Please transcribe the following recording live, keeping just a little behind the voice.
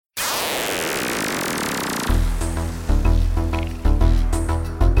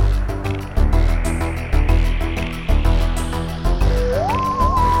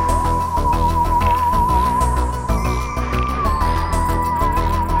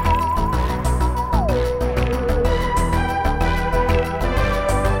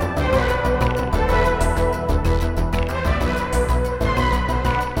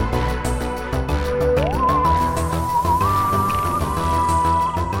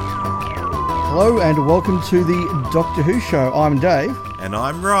Hello and welcome to the Doctor Who Show. I'm Dave. And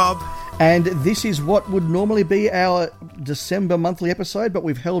I'm Rob. And this is what would normally be our December monthly episode, but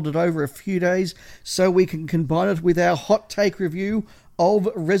we've held it over a few days so we can combine it with our hot take review of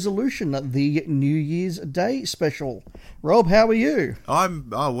Resolution, the New Year's Day special. Rob, how are you?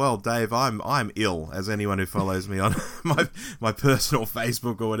 Dave, I'm ill, as anyone who follows me on my personal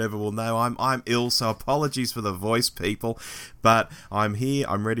Facebook or whatever will know. I'm ill, so apologies for the voice, people. But I'm here,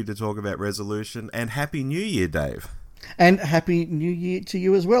 I'm ready to talk about Resolution, and Happy New Year, Dave. And Happy New Year to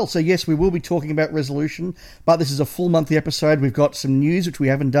you as well. So yes, we will be talking about Resolution, but this is a full monthly episode. We've got some news, which we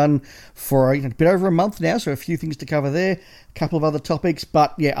haven't done for a bit over a month now, so a few things to cover there, a couple of other topics,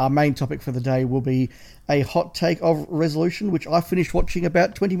 but yeah, our main topic for the day will be a hot take of Resolution, which I finished watching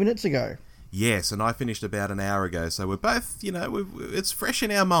about 20 minutes ago. Yes, and I finished about an hour ago, so we're both, it's fresh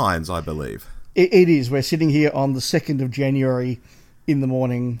in our minds, I believe. It is. We're sitting here on the 2nd of January in the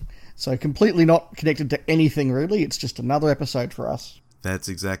morning. So completely not connected to anything, really. It's just another episode for us. That's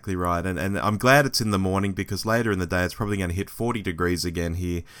exactly right. And I'm glad it's in the morning because later in the day it's probably going to hit 40 degrees again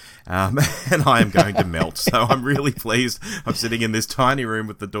here. And I am going to melt. So I'm really pleased. I'm sitting in this tiny room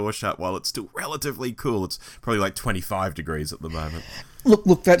with the door shut while it's still relatively cool. It's probably like 25 degrees at the moment.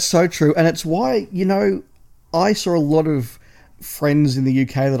 Look, that's so true. And it's why, I saw a lot of friends in the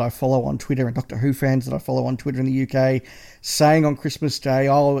UK that I follow on Twitter and Doctor Who fans that I follow on Twitter in the UK saying on Christmas Day,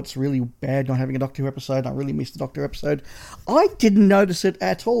 oh, it's really bad not having a Doctor Who episode. I really missed the Doctor Who episode. I didn't notice it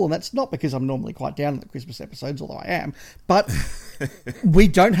at all, and that's not because I'm normally quite down on the Christmas episodes, although I am, but we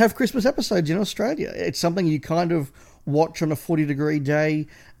don't have Christmas episodes in Australia. It's something you kind of watch on a 40-degree day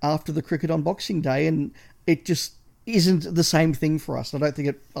after the cricket on Boxing Day, and it just isn't the same thing for us. I don't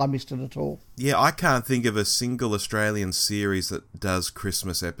think I missed it at all. Yeah, I can't think of a single Australian series that does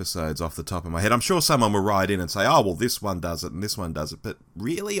Christmas episodes off the top of my head. I'm sure someone will write in and say, oh, well, this one does it and this one does it. But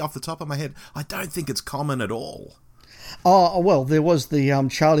really, off the top of my head, I don't think it's common at all. Oh, well, there was the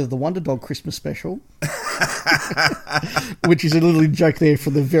Charlie of the Wonder Dog Christmas special, which is a little joke there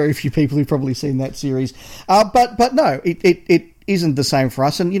for the very few people who've probably seen that series. But no, it isn't the same for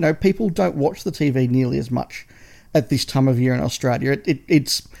us. And, people don't watch the TV nearly as much at this time of year in Australia.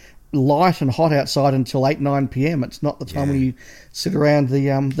 It's light and hot outside until 8, 9 p.m. It's not the time when you sit around the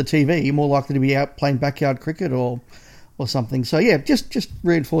TV. You're more likely to be out playing backyard cricket or something. So yeah, just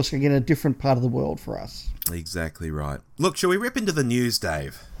reinforcing again a different part of the world for us. Exactly right. Look, shall we rip into the news,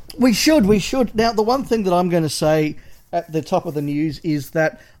 Dave? We should. Now, the one thing that I'm going to say at the top of the news is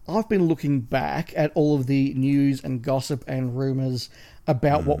that I've been looking back at all of the news and gossip and rumours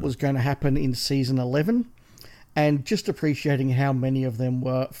about what was going to happen in Season 11, and just appreciating how many of them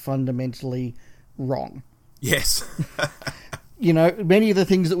were fundamentally wrong. Yes. Many of the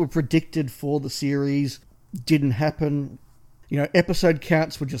things that were predicted for the series didn't happen. Episode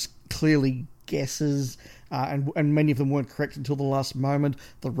counts were just clearly guesses, and many of them weren't correct until the last moment.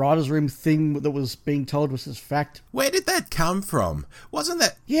 The writer's room thing that was being told was as fact. Where did that come from? Wasn't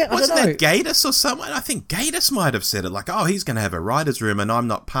that Gatiss or someone? I think Gatiss might have said it, like, oh, he's going to have a writer's room and I'm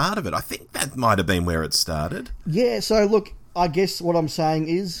not part of it. I think that might have been where it started. Yeah, so look, I guess what I'm saying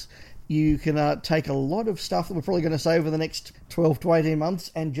is you can take a lot of stuff that we're probably going to say over the next 12 to 18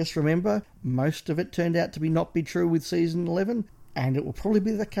 months and just remember, most of it turned out to not be true with Season 11, and it will probably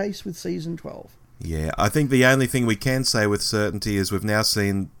be the case with Season 12. Yeah, I think the only thing we can say with certainty is we've now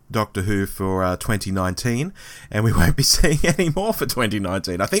seen Doctor Who for 2019, and we won't be seeing any more for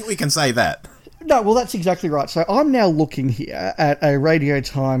 2019. I think we can say that. No, well, that's exactly right. So I'm now looking here at a Radio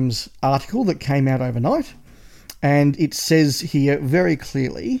Times article that came out overnight, and it says here very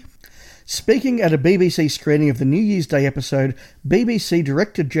clearly, speaking at a BBC screening of the New Year's Day episode, BBC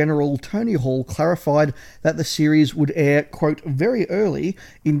Director General Tony Hall clarified that the series would air, quote, very early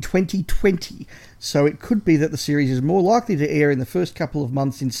in 2020. So it could be that the series is more likely to air in the first couple of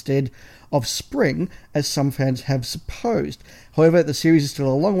months instead of spring, as some fans have supposed. However, the series is still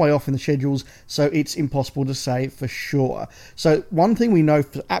a long way off in the schedules, so it's impossible to say for sure. So one thing we know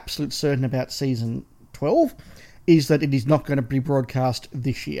for absolute certain about Season 12 is that it is not going to be broadcast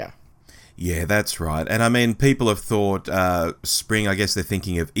this year. Yeah, that's right. And I mean, people have thought spring, I guess they're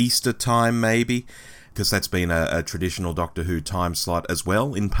thinking of Easter time maybe, because that's been a traditional Doctor Who time slot as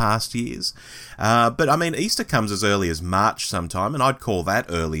well in past years. But I mean, Easter comes as early as March sometime, and I'd call that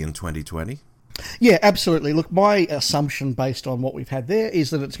early in 2020. Yeah, absolutely. Look, my assumption based on what we've had there is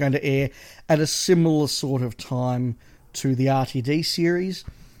that it's going to air at a similar sort of time to the RTD series.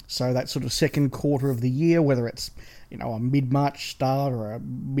 So that sort of second quarter of the year, whether it's a mid-March start or a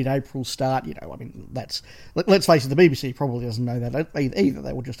mid-April start, that's... Let's face it, the BBC probably doesn't know that either.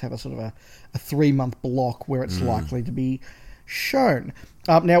 They will just have a sort of a 3-month block where it's likely to be shown.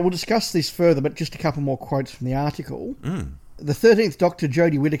 Now, we'll discuss this further, but just a couple more quotes from the article. The 13th Doctor,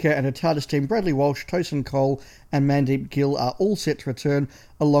 Jodie Whittaker, and her TARDIS team, Bradley Walsh, Tosin Cole, and Mandeep Gill, are all set to return,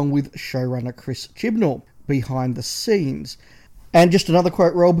 along with showrunner Chris Chibnall, behind the scenes. And just another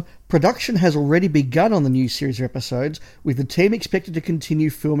quote, Rob, production has already begun on the new series of episodes, with the team expected to continue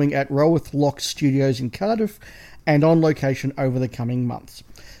filming at Roworth Lock Studios in Cardiff and on location over the coming months.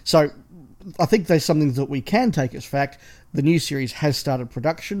 So, I think there's something that we can take as fact. The new series has started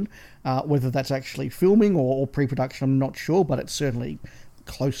production. Whether that's actually filming or pre-production, I'm not sure, but it's certainly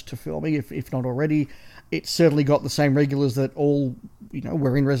close to filming, if not already. It's certainly got the same regulars that all,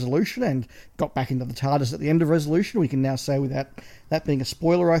 were in Resolution and got back into the TARDIS at the end of Resolution. We can now say without that being a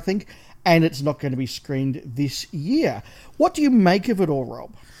spoiler, I think. And it's not going to be screened this year. What do you make of it all,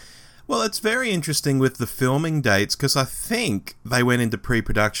 Rob? Well, it's very interesting with the filming dates, because I think they went into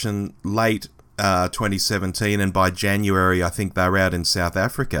pre-production late 2017, and by January I think they were out in South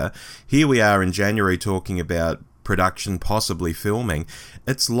Africa. Here we are in January talking about production, possibly filming.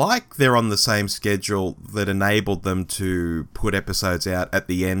 It's like they're on the same schedule that enabled them to put episodes out at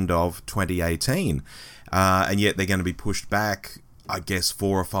the end of 2018, and yet they're going to be pushed back, I guess,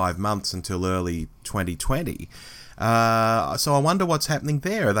 4 or 5 months until early 2020. So I wonder what's happening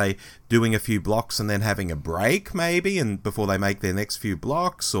there. Are they doing a few blocks and then having a break, maybe, and before they make their next few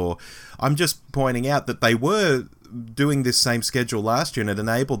blocks? Or I'm just pointing out that they were doing this same schedule last year, and it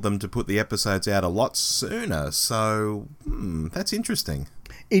enabled them to put the episodes out a lot sooner. So that's interesting.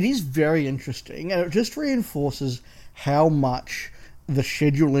 It is very interesting, and it just reinforces how much the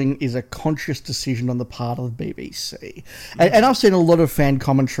scheduling is a conscious decision on the part of the BBC. And I've seen a lot of fan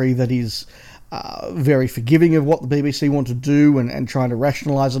commentary that is very forgiving of what the BBC want to do and trying to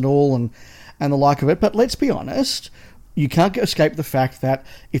rationalise it all and the like of it. But let's be honest, you can't escape the fact that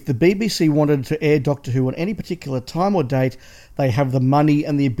if the BBC wanted to air Doctor Who on any particular time or date, they have the money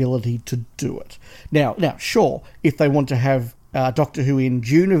and the ability to do it. Now, sure, if they want to have Doctor Who in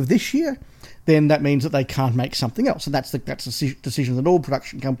June of this year, then that means that they can't make something else. And that's the decision that all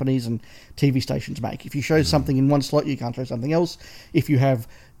production companies and TV stations make. If you show something in one slot, you can't show something else. If you have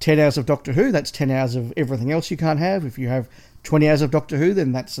 10 hours of Doctor Who, that's 10 hours of everything else you can't have. If you have 20 hours of Doctor Who,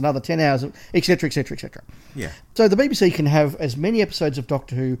 then that's another 10 hours of etc, etc, etc. Yeah. So the BBC can have as many episodes of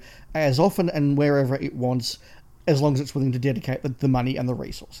Doctor Who as often and wherever it wants, as long as it's willing to dedicate the money and the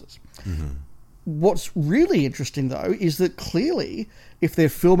resources. What's really interesting, though, is that clearly, if they're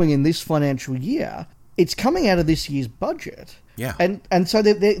filming in this financial year, it's coming out of this year's budget. Yeah. And so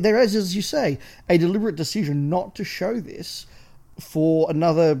there is, as you say, a deliberate decision not to show this for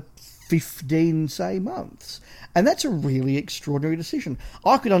another 15, say, months. And that's a really extraordinary decision.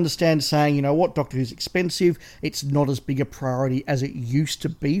 I could understand saying, you know what, Doctor Who's expensive, it's not as big a priority as it used to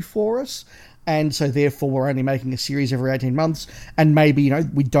be for us, and so therefore we're only making a series every 18 months, and maybe,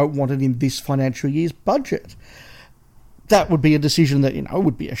 we don't want it in this financial year's budget. That would be a decision that,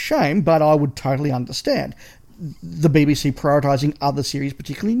 would be a shame, but I would totally understand. The BBC prioritising other series,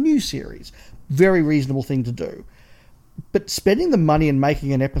 particularly new series. Very reasonable thing to do. But spending the money and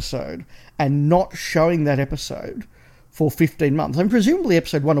making an episode and not showing that episode for 15 months, and presumably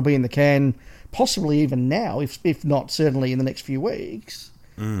episode 1 will be in the can, possibly even now, if not certainly in the next few weeks.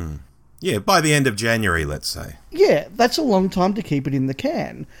 Yeah, by the end of January, let's say. Yeah, that's a long time to keep it in the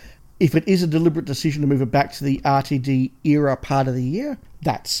can. If it is a deliberate decision to move it back to the RTD era part of the year,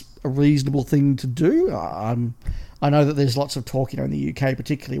 that's a reasonable thing to do. I know that there's lots of talk, in the UK,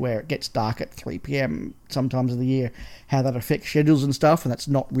 particularly where it gets dark at 3 p.m. sometimes of the year, how that affects schedules and stuff, and that's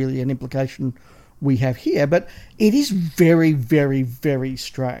not really an implication we have here. But it is very, very, very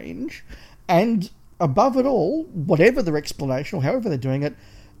strange. And above it all, whatever their explanation or however they're doing it,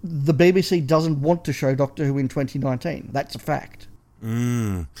 the BBC doesn't want to show Doctor Who in 2019. That's a fact.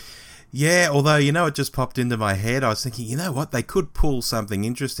 Yeah, although, it just popped into my head. I was thinking, you know what, they could pull something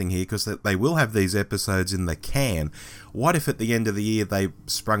interesting here, because they will have these episodes in the can. What if at the end of the year they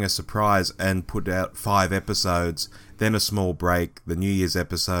sprung a surprise and put out 5 episodes, then a small break, the New Year's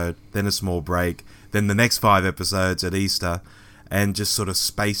episode, then a small break, then the next 5 episodes at Easter, and just sort of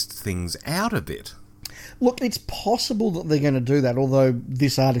spaced things out a bit? Look, it's possible that they're going to do that, although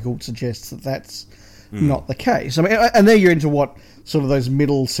this article suggests that that's not the case. I mean, and there you're into what sort of those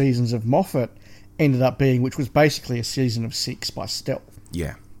middle seasons of Moffat ended up being, which was basically a season of 6 by stealth.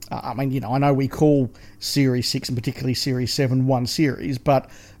 Yeah. I mean, I know we call Series 6 and particularly Series 7 one series, but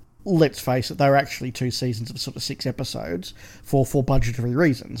let's face it, they were actually 2 seasons of sort of 6 episodes for budgetary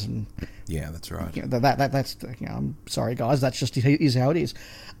reasons. And yeah, that's right. That's I'm sorry, guys, that's just is how it is.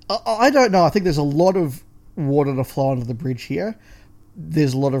 I don't know. I think there's a lot of water to flow under the bridge here.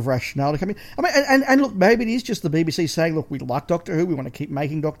 there's a lot of rationale to come in. I mean, and look, maybe it is just the BBC saying, look, we like Doctor Who, we want to keep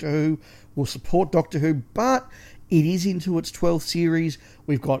making Doctor Who, we'll support Doctor Who, but it is into its 12th series.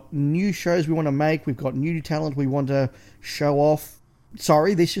 We've got new shows we want to make, we've got new talent we want to show off.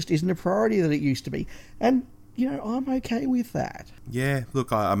 Sorry, this just isn't a priority that it used to be. And, I'm okay with that. Yeah,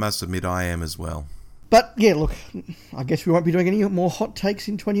 look, I must admit I am as well. But, yeah, look, I guess we won't be doing any more hot takes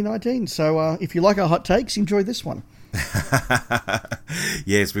in 2019. So if you like our hot takes, enjoy this one.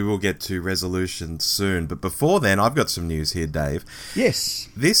 Yes, we will get to resolutions soon. But before then, I've got some news here, Dave. Yes.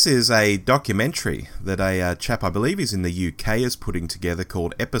 This is a documentary that a chap, I believe is in the UK, is putting together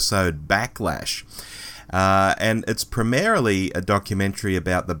called Episode Backlash. And it's primarily a documentary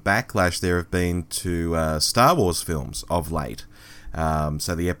about the backlash there have been to Star Wars films of late.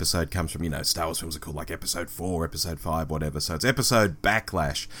 So the episode comes from, Star Wars films are called like Episode 4, Episode 5, whatever. So it's Episode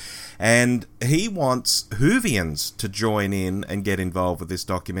Backlash. And he wants Whovians to join in and get involved with this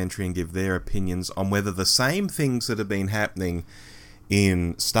documentary and give their opinions on whether the same things that have been happening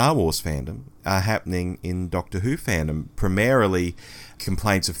in Star Wars fandom are happening in Doctor Who fandom. Primarily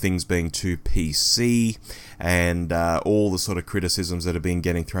complaints of things being too PC and all the sort of criticisms that have been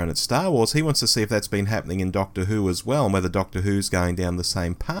getting thrown at Star Wars. He wants to see if that's been happening in Doctor Who as well and whether Doctor Who's going down the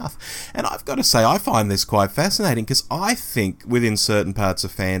same path. And I've got to say, I find this quite fascinating because I think within certain parts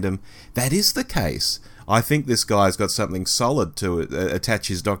of fandom that is the case. I think this guy's got something solid to attach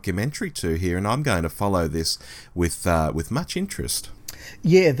his documentary to here, and I'm going to follow this with much interest.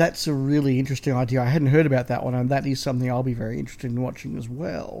 Yeah, that's a really interesting idea. I hadn't heard about that one, and that is something I'll be very interested in watching as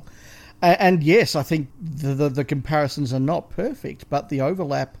well. And yes, I think the comparisons are not perfect, but the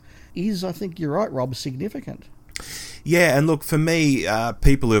overlap is, I think you're right, Rob, significant. Yeah, and look, for me,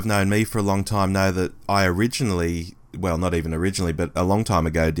 people who have known me for a long time know that I originally... well, not even originally, but a long time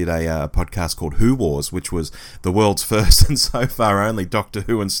ago, did a podcast called Who Wars, which was the world's first and so far only Doctor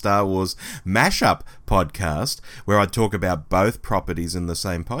Who and Star Wars mashup podcast, where I'd talk about both properties in the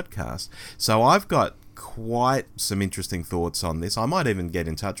same podcast. So I've got quite some interesting thoughts on this. I might even get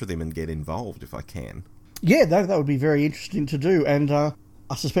in touch with him and get involved if I can. Yeah, that would be very interesting to do, and I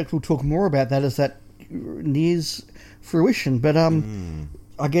suspect we'll talk more about that as that nears fruition. But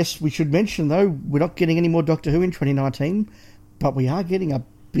I guess we should mention, though, we're not getting any more Doctor Who in 2019, but we are getting a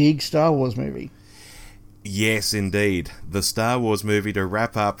big Star Wars movie. Yes, indeed. The Star Wars movie to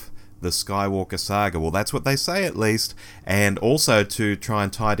wrap up the Skywalker saga. Well, that's what they say, at least. And also to try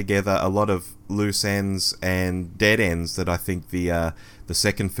and tie together a lot of loose ends and dead ends that I think the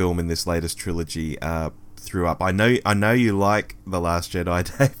second film in this latest trilogy threw up. I know you like The Last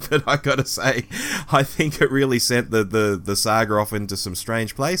Jedi, Dave, but I gotta say, I think it really sent the saga off into some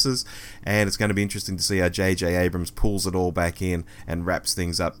strange places, and it's going to be interesting to see how J.J. Abrams pulls it all back in and wraps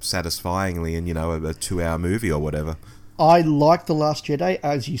things up satisfyingly in, a 2-hour movie or whatever. I like The Last Jedi,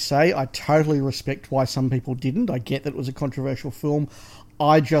 as you say. I totally respect why some people didn't. I get that it was a controversial film.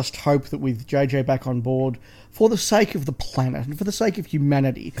 I just hope that with JJ back on board, for the sake of the planet and for the sake of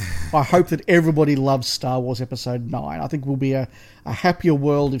humanity, I hope that everybody loves Star Wars Episode 9. I think we'll be a happier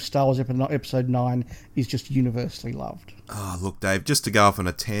world if Star Wars Episode 9 is just universally loved. Oh, look, Dave, just to go off on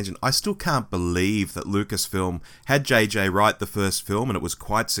a tangent, I still can't believe that Lucasfilm had JJ write the first film, and it was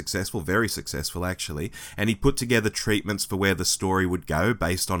quite successful, very successful actually, and he put together treatments for where the story would go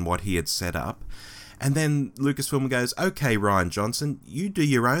based on what he had set up. And then Lucasfilm goes, okay, Rian Johnson, you do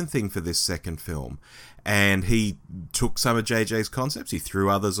your own thing for this second film. And he took some of JJ's concepts, he threw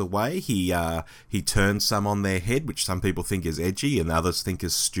others away, he turned some on their head, which some people think is edgy and others think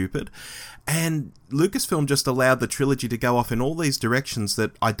is stupid. And Lucasfilm just allowed the trilogy to go off in all these directions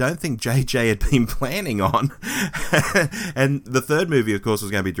that I don't think JJ had been planning on. And the third movie, of course,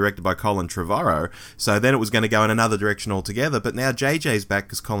 was going to be directed by Colin Trevorrow, so then it was going to go in another direction altogether. But now JJ's back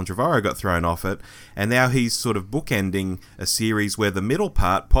because Colin Trevorrow got thrown off it, and now he's sort of bookending a series where the middle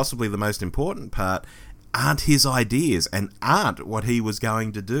part, possibly the most important part, aren't his ideas and aren't what he was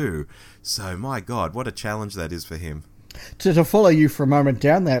going to do. So, my God, what a challenge that is for him. To follow you for a moment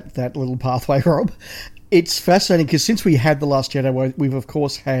down that little pathway, Rob, it's fascinating because since we had The Last Jedi, we've of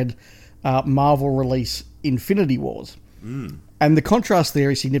course had Marvel release Infinity Wars. And the contrast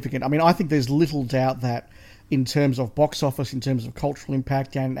there is significant. I mean, I think there's little doubt that in terms of box office, in terms of cultural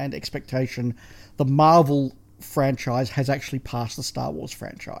impact and expectation, the Marvel franchise has actually passed the Star Wars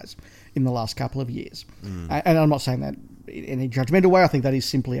franchise in the last couple of years. And I'm not saying that in any judgmental way. I think that is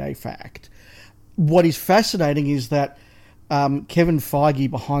simply a fact. What is fascinating is that Kevin Feige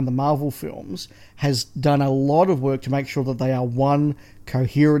behind the Marvel films has done a lot of work to make sure that they are one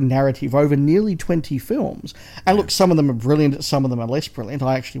coherent narrative over nearly 20 films. And look, some of them are brilliant, some of them are less brilliant.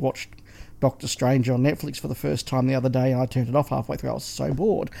 I actually watched Doctor Strange on Netflix for the first time the other day, and I turned it off halfway through. I was so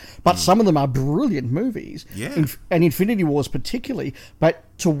bored. But some of them are brilliant movies. Yeah. And Infinity Wars particularly. But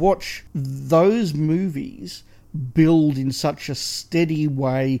to watch those movies build in such a steady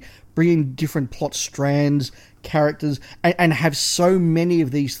way, bring in different plot strands, characters, and have so many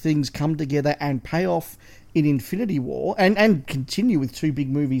of these things come together and pay off in Infinity War, and continue with 2 big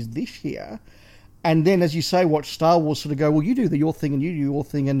movies this year. And then, as you say, watch Star Wars sort of go, well, you do your thing and you do your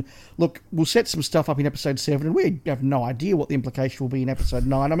thing. And look, we'll set some stuff up in Episode 7 and we have no idea what the implication will be in Episode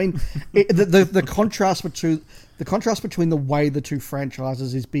 9. I mean, the contrast between the way the 2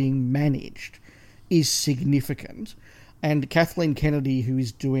 franchises is being managed is significant. And Kathleen Kennedy, who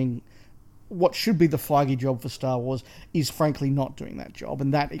is doing what should be the Feige job for Star Wars, is frankly not doing that job.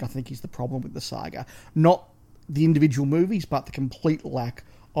 And that, I think, is the problem with the saga. Not the individual movies, but the complete lack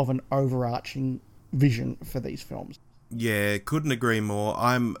of an overarching vision for these films. Yeah, couldn't agree more.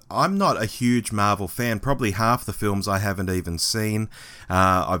 I'm not a huge Marvel fan. Probably half the films I haven't even seen.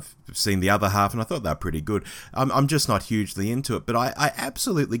 I've seen the other half, and I thought they were pretty good. I'm just not hugely into it, but I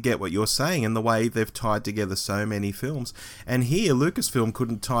absolutely get what you're saying and the way they've tied together so many films. And here, Lucasfilm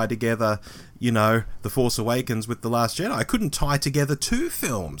couldn't tie together, The Force Awakens with The Last Jedi. I couldn't tie together 2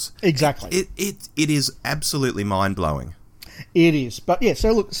 films. Exactly. It is absolutely mind-blowing. It is. But yeah,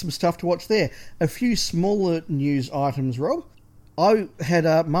 so look, some stuff to watch there. A few smaller news items, Rob. I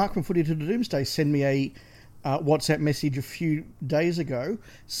had Mark from Footy to the Doomsday send me a WhatsApp message a few days ago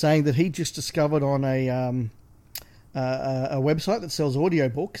saying that he just discovered on a website that sells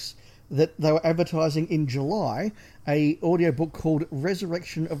audiobooks that they were advertising in July a audiobook called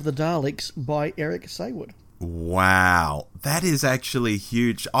Resurrection of the Daleks by Eric Saywood. Wow, that is actually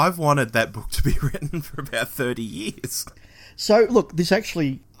huge. I've wanted that book to be written for about 30 years. So, look, this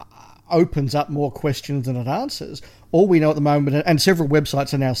actually opens up more questions than it answers. All we know at the moment, and several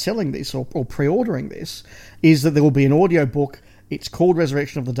websites are now selling this or pre-ordering this, is that there will be an audiobook. It's called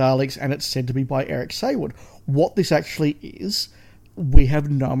Resurrection of the Daleks, and it's said to be by Eric Saywood. What this actually is, we have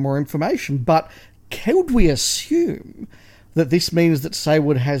no more information. But could we assume that this means that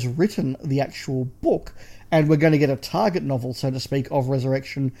Saywood has written the actual book, and we're going to get a target novel, so to speak, of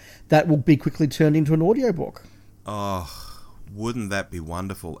Resurrection that will be quickly turned into an audiobook? Oh, wouldn't that be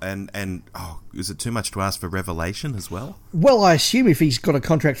wonderful? And is it too much to ask for Revelation as well? Well, I assume if he's got a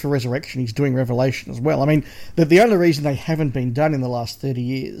contract for Resurrection, he's doing Revelation as well. I mean, the only reason they haven't been done in the last 30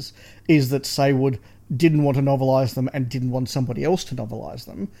 years is that Saywood didn't want to novelise them and didn't want somebody else to novelise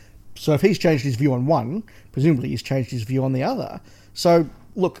them. So if he's changed his view on one, presumably he's changed his view on the other. So,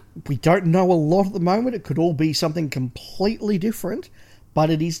 look, we don't know a lot at the moment. It could all be something completely different, but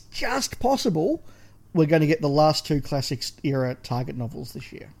it is just possible we're going to get the last 2 Classics era Target novels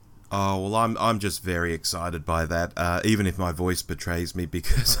this year. Oh, well, I'm just very excited by that, even if my voice betrays me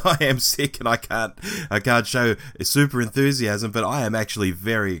because I am sick and I can't show super enthusiasm, but I am actually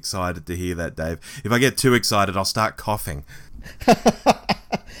very excited to hear that, Dave. If I get too excited, I'll start coughing.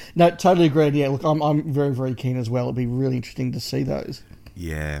 No, totally agreed. Yeah, look, I'm very, very keen as well. It'd be really interesting to see those.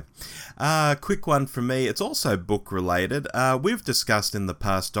 Yeah. Quick one from me. It's also book related. We've discussed in the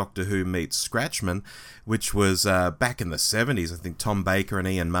past Doctor Who Meets Scratchman, which was back in the 70s. I think Tom Baker and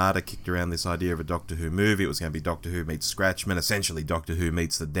Ian Marter kicked around this idea of a Doctor Who movie. It was going to be Doctor Who Meets Scratchman, essentially Doctor Who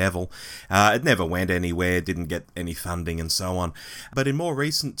Meets the Devil. It never went anywhere, didn't get any funding and so on. But in more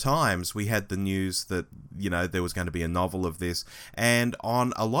recent times, we had the news that, there was going to be a novel of this. And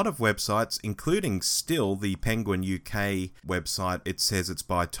on a lot of websites, including still the Penguin UK website, it says it's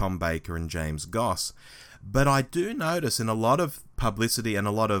by Tom Baker and James Goss. But I do notice in a lot of publicity and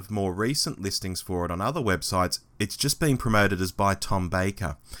a lot of more recent listings for it on other websites, it's just being promoted as by Tom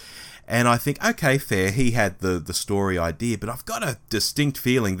Baker. And I think, okay, fair, he had the story idea, but I've got a distinct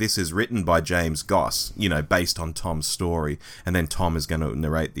feeling this is written by James Goss, based on Tom's story, and then Tom is going to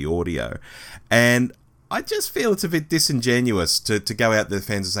narrate the audio. And I just feel it's a bit disingenuous to go out to the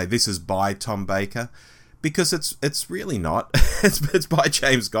fans and say this is by Tom Baker, because it's really not. It's by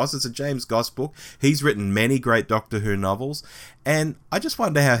James Goss. It's a James Goss book. He's written many great Doctor Who novels, and I just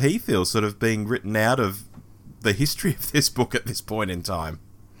wonder how he feels sort of being written out of the history of this book at this point in time.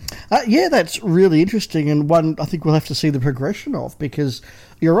 Yeah, that's really interesting, and one I think we'll have to see the progression of, because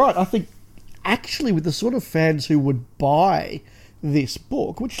you're right. I think actually with the sort of fans who would buy this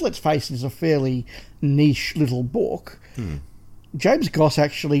book, which, let's face it, is a fairly niche little book, James Goss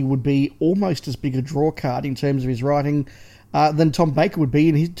actually would be almost as big a draw card in terms of his writing than Tom Baker would be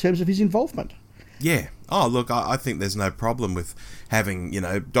in terms of his involvement. Yeah. Oh, look, I think there's no problem with having,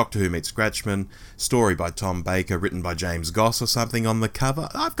 Doctor Who Meets Scratchman, story by Tom Baker, written by James Goss or something on the cover.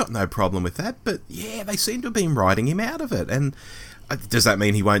 I've got no problem with that, but yeah, they seem to have been writing him out of it. And Does that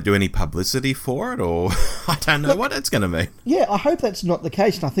mean he won't do any publicity for it, or I don't know what it's going to mean? Yeah, I hope that's not the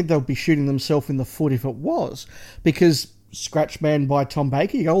case, and I think they'll be shooting themselves in the foot if it was, because Scratchman by Tom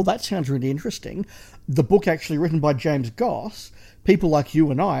Baker, you go, oh, that sounds really interesting. The book actually written by James Goss, people like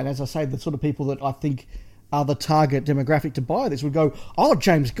you and I, and as I say, the sort of people that I think are the target demographic to buy this, would go, oh,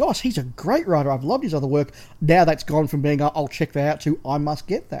 James Goss, he's a great writer, I've loved his other work. Now that's gone from being, I'll check that out, to I must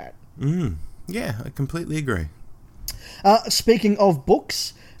get that. Yeah, I completely agree. Speaking of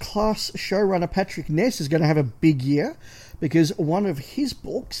books, Class showrunner Patrick Ness is going to have a big year, because one of his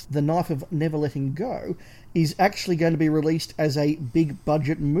books, The Knife of Never Letting Go, is actually going to be released as a big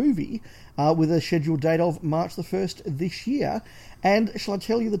budget movie with a scheduled date of March the 1st this year. And shall I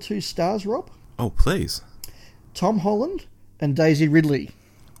tell you the two stars, Rob? Oh, please. Tom Holland and Daisy Ridley.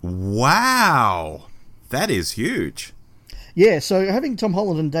 Wow! That is huge. Yeah, so having Tom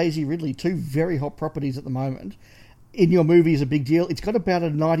Holland and Daisy Ridley, two very hot properties at the moment, in your movie is a big deal. It's got about a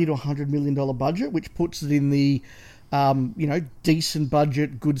 $90 to $100 million budget, which puts it in the, decent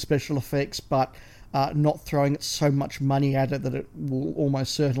budget, good special effects, but not throwing so much money at it that it will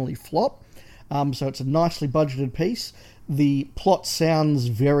almost certainly flop. So it's a nicely budgeted piece. The plot sounds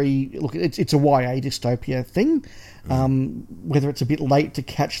very... Look, it's a YA dystopia thing. Whether it's a bit late to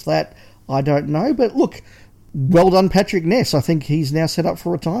catch that, I don't know. But look, well done, Patrick Ness. I think he's now set up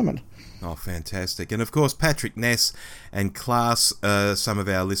for retirement. Oh, fantastic. And of course, Patrick Ness and Class, some of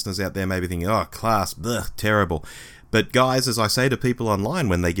our listeners out there may be thinking, oh, Class, blech, terrible. But guys, as I say to people online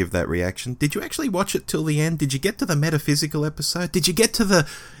when they give that reaction, did you actually watch it till the end? Did you get to the metaphysical episode? Did you get to the...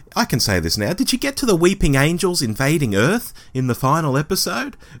 I can say this now. Did you get to the Weeping Angels invading Earth in the final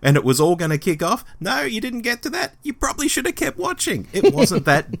episode? And it was all going to kick off? No, you didn't get to that. You probably should have kept watching. It wasn't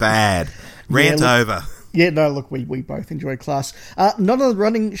that bad. Rant over. Yeah, no, look, we both enjoy Class. Not on the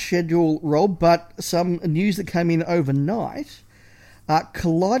running schedule, Rob, but some news that came in overnight.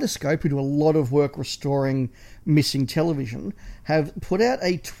 Kaleidoscope, who do a lot of work restoring missing television, have put out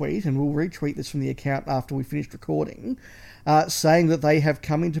a tweet, and we'll retweet this from the account after we finished recording, saying that they have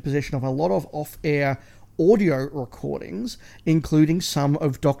come into possession of a lot of off-air audio recordings, including some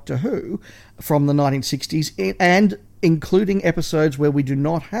of Doctor Who from the 1960s, and including episodes where we do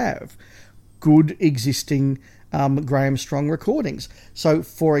not have good existing Graham Strong recordings. So,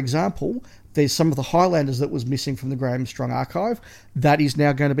 for example, there's some of the Highlanders that was missing from the Graham Strong archive. That is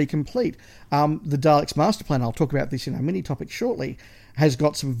now going to be complete. The Daleks Master Plan, I'll talk about this in our mini-topic shortly, has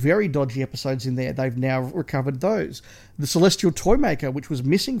got some very dodgy episodes in there. They've now recovered those. The Celestial Toymaker, which was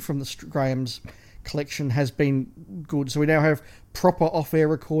missing from the Graham's collection, has been good. So we now have proper off-air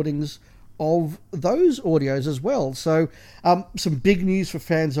recordings of those audios as well. So some big news for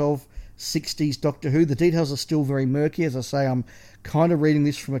fans of 60s Doctor Who. The details are still very murky. As I say, I'm kind of reading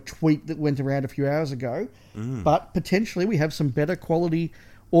this from a tweet that went around a few hours ago. But potentially we have some better quality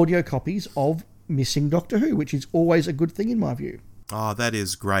audio copies of missing Doctor Who, which is always a good thing in my view. Oh, that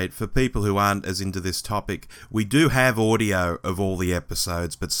is great. For people who aren't as into this topic, we do have audio of all the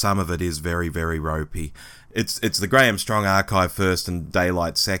episodes, but some of it is very, very ropey. It's the Graham Strong archive first and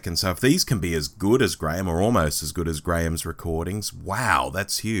Daylight second, so if these can be as good as Graham, or almost as good as Graham's recordings, wow,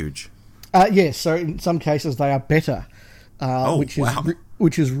 that's huge. Yes, so in some cases they are better,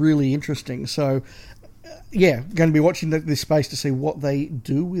 which is really interesting. So, going to be watching this space to see what they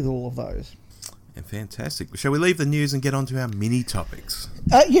do with all of those. Fantastic. Shall we leave the news and get on to our mini topics?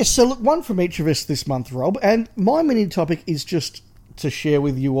 Yes, so look, one from each of us this month, Rob, and my mini topic is just to share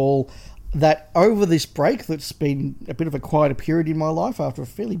with you all that over this break that's been a bit of a quieter period in my life after a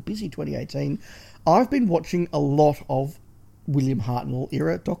fairly busy 2018, I've been watching a lot of William Hartnell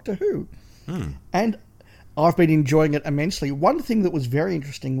era Doctor Who. And I've been enjoying it immensely. One thing that was very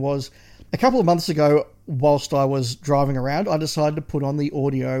interesting was a couple of months ago, whilst I was driving around, I decided to put on the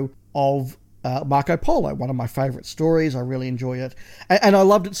audio of Marco Polo, one of my favourite stories. I really enjoy it. And I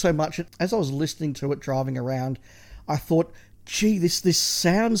loved it so much. As I was listening to it driving around, I thought, gee, this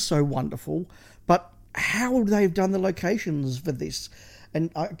sounds so wonderful, but how would they have done the locations for this? And,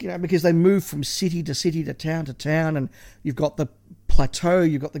 because they move from city to city to town, and you've got the plateau,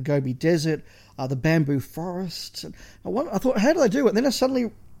 you've got the Gobi Desert, the bamboo forests. And I thought, how do they do it? And then it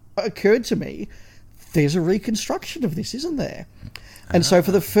suddenly occurred to me, there's a reconstruction of this, isn't there? And so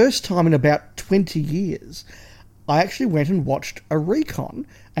for the first time in about 20 years, I actually went and watched a recon,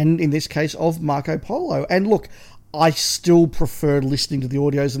 and in this case of Marco Polo. And look, I still prefer listening to the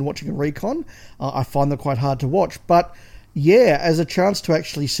audios than watching a recon. I find them quite hard to watch. But yeah, as a chance to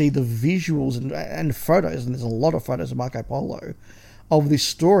actually see the visuals and photos, and there's a lot of photos of Marco Polo, of this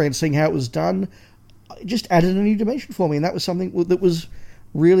story and seeing how it was done, it just added a new dimension for me. And that was something that was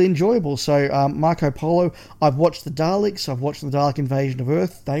really enjoyable. So Marco Polo, I've watched the Daleks, I've watched the Dalek Invasion of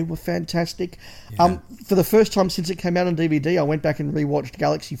Earth. They were fantastic. Yeah. For the first time since it came out on DVD, I went back and rewatched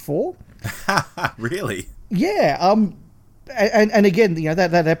Galaxy 4. Really? Yeah. And again,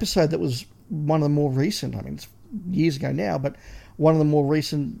 that episode that was one of the more recent, I mean, it's years ago now, but one of the more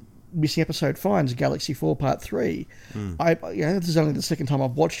recent missing episode finds, Galaxy 4 Part 3. This is only the second time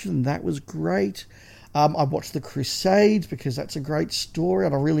I've watched it, and that was great. I watched The Crusades because that's a great story,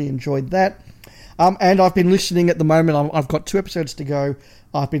 and I really enjoyed that. And I've been listening at the moment. I've got 2 episodes to go.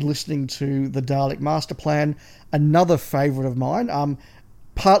 I've been listening to the Dalek Master Plan, another favourite of mine,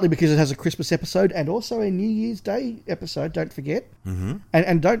 partly because it has a Christmas episode and also a New Year's Day episode, don't forget. Mm-hmm.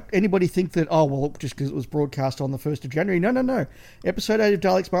 And don't anybody think that, just because it was broadcast on the 1st of January. No. Episode 8 of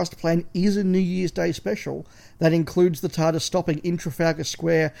Dalek's Master Plan is a New Year's Day special that includes the TARDIS stopping in Trafalgar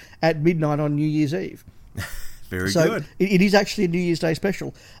Square at midnight on New Year's Eve. Very good. It is actually a New Year's Day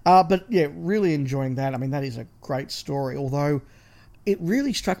special. But yeah, really enjoying that. I mean, that is a great story, although it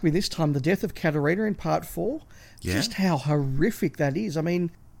really struck me this time, the death of Katarina in Part 4. Yeah. Just how horrific that is. I mean,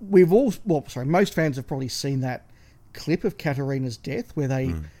 most fans have probably seen that clip of Katarina's death where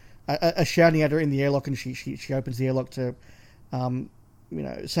they are shouting at her in the airlock, and she opens the airlock to,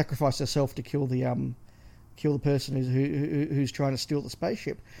 sacrifice herself to kill the person who's trying to steal the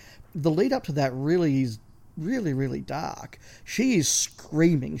spaceship. The lead up to that really is really, really dark. She is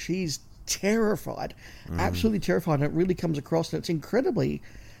screaming. She's terrified, absolutely terrified, and it really comes across, and it's incredibly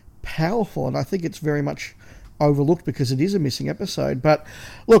powerful, and I think it's very much overlooked because it is a missing episode. But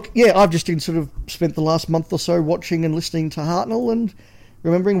look, yeah, I've just spent the last month or so watching and listening to Hartnell and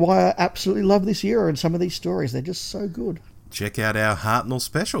remembering why I absolutely love this era and some of these stories. They're just so good. Check out our Hartnell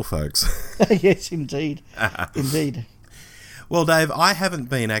special, folks. Yes, indeed. Indeed. Well, Dave, I haven't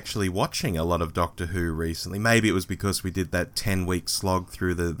been actually watching a lot of Doctor Who recently. Maybe it was because we did that 10-week slog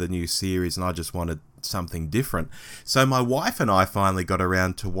through the new series and I just wanted something different. So my wife and I finally got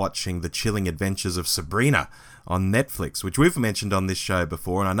around to watching The Chilling Adventures of Sabrina on Netflix, which we've mentioned on this show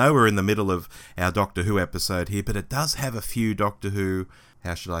before, and I know we're in the middle of our Doctor Who episode here, but it does have a few Doctor Who,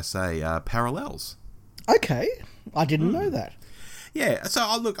 parallels. Okay, I didn't know that. Yeah, so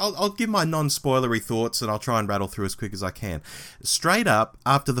I'll give my non-spoilery thoughts and I'll try and rattle through as quick as I can. Straight up,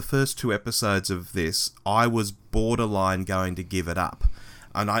 after the first 2 episodes of this, I was borderline going to give it up.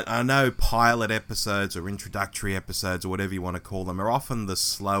 And I know pilot episodes or introductory episodes or whatever you want to call them are often the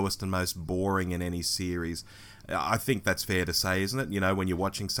slowest and most boring in any series. I think that's fair to say, isn't it? When you're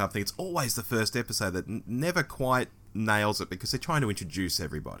watching something, it's always the first episode that never quite nails it because they're trying to introduce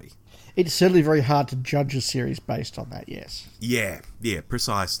everybody. It's certainly very hard to judge a series based on that, yes. Yeah,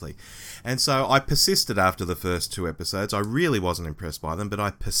 precisely. And so I persisted after the first 2 episodes. I really wasn't impressed by them, but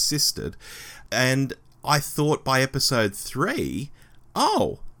I persisted. And I thought by episode 3,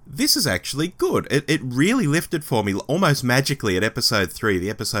 this is actually good. It really lifted for me almost magically at episode 3, the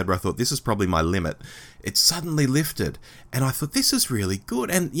episode where I thought this is probably my limit. It suddenly lifted, and I thought this is really good.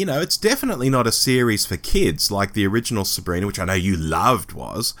 And, it's definitely not a series for kids like the original Sabrina, which I know you loved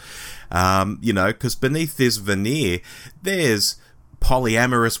was, because beneath this veneer, there's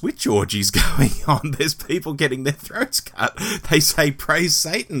polyamorous witch orgies going on. There's people getting their throats cut. They say praise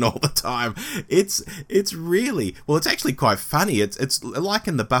Satan all the time. It's really, well, it's actually quite funny. It's like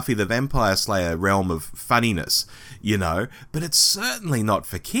in the Buffy the Vampire Slayer realm of funniness, but it's certainly not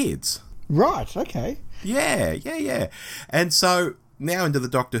for kids. Right, okay. Yeah. And so now into the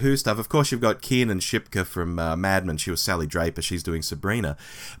Doctor Who stuff. Of course, you've got Kiernan Shipka from Mad Men. She was Sally Draper. She's doing Sabrina.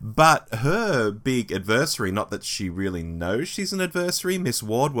 But her big adversary, not that she really knows she's an adversary, Miss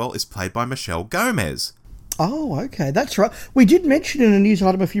Wardwell, is played by Michelle Gomez. Oh, okay. That's right. We did mention in a news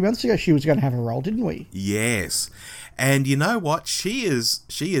item a few months ago she was going to have a role, didn't we? Yes. And you know what? She is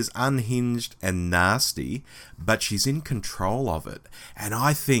unhinged and nasty, but she's in control of it. And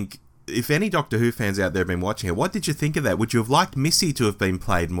I think, if any Doctor Who fans out there have been watching it, what did you think of that? Would you have liked Missy to have been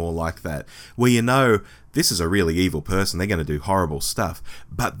played more like that? Where this is a really evil person, they're going to do horrible stuff,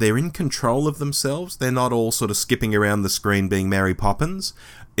 but they're in control of themselves. They're not all sort of skipping around the screen being Mary Poppins.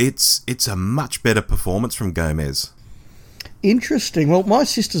 It's a much better performance from Gomez. Interesting. Well, my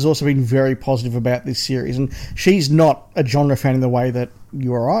sister's also been very positive about this series, and she's not a genre fan in the way that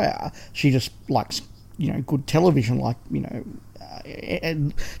you or I are. She just likes, good television,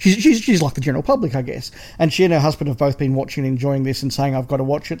 and she's like the general public, I guess. And she and her husband have both been watching and enjoying this and saying, I've got to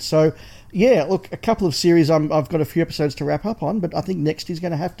watch it. So, yeah, look, a couple of series I've got a few episodes to wrap up on, but I think next is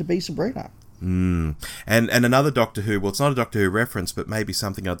going to have to be Sabrina. And another Doctor Who, well, it's not a Doctor Who reference, but maybe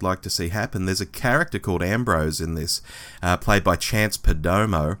something I'd like to see happen. There's a character called Ambrose in this, played by Chance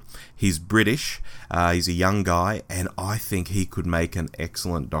Perdomo. He's British, he's a young guy, and I think he could make an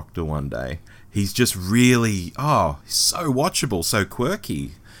excellent Doctor one day. He's just really, he's so watchable, so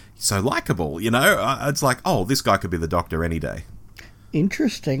quirky, so likeable, you know? It's like, this guy could be the Doctor any day.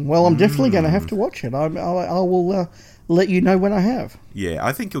 Interesting. Well, I'm definitely going to have to watch it. I will let you know when I have. Yeah,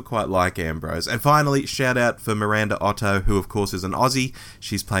 I think you'll quite like Ambrose. And finally, shout out for Miranda Otto, who of course is an Aussie.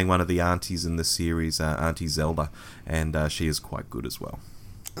 She's playing one of the aunties in the series, Auntie Zelda, and she is quite good as well.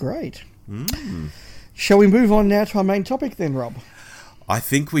 Great. Shall we move on now to our main topic then, Rob? I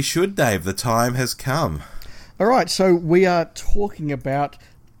think we should, Dave. The time has come. All right, so we are talking about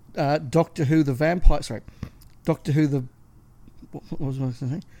Doctor Who the Vampire... Sorry, Doctor Who the... What was I going to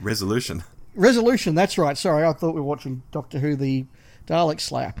say? Resolution, that's right. Sorry, I thought we were watching Doctor Who the Dalek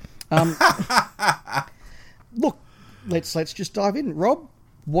Slayer. Look, let's just dive in. Rob,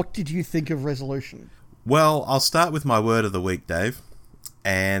 what did you think of Resolution? Well, I'll start with my word of the week, Dave.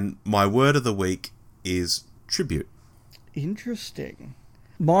 And my word of the week is tribute. Interesting.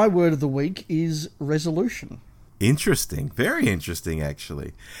 My word of the week is resolution. Interesting. Very interesting,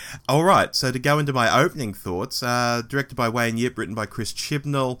 actually. All right, so to go into my opening thoughts, directed by Wayne Yip, written by Chris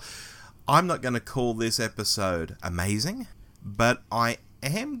Chibnall, I'm not going to call this episode amazing, but I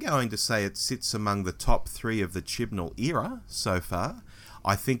am going to say it sits among the top 3 of the Chibnall era so far.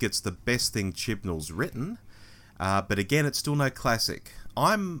 I think it's the best thing Chibnall's written, but again, it's still no classic.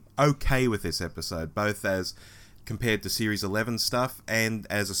 I'm okay with this episode, both as compared to Series 11 stuff and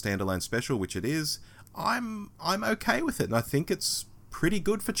as a standalone special, which it is. I'm okay with it, and I think it's pretty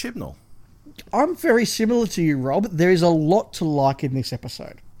good for Chibnall. I'm very similar to you, Rob. There is a lot to like in this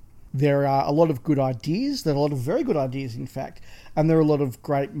episode. There are a lot of good ideas. There are a lot of very good ideas, in fact. And there are a lot of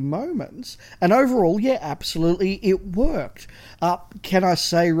great moments. And overall, yeah, absolutely, it worked. Can I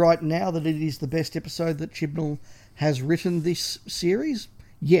say right now that it is the best episode that Chibnall has written this series?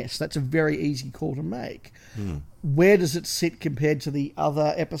 Yes, that's a very easy call to make. Where does it sit compared to the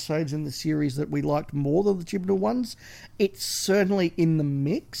other episodes in the series that we liked more than the Chibnall ones? It's certainly in the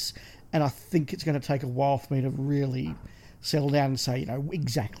mix, and I think it's going to take a while for me to really settle down and say,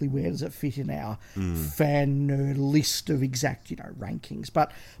 exactly where does it fit in our fan nerd list of exact, rankings.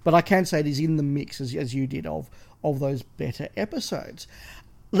 But I can say it is in the mix, as you did, of those better episodes.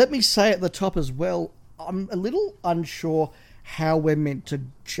 Let me say at the top as well, I'm a little unsure how we're meant to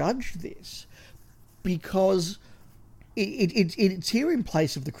judge this, because it's here in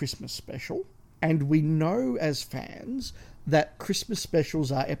place of the Christmas special, and we know as fans that Christmas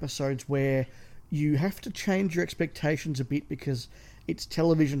specials are episodes where you have to change your expectations a bit because it's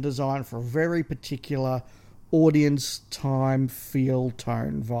television designed for a very particular audience, time, feel,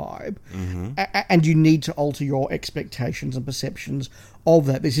 tone, vibe. And you need to alter your expectations and perceptions of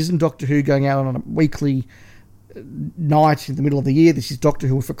that. This isn't Doctor Who going out on a weekly night in the middle of the year. This is Doctor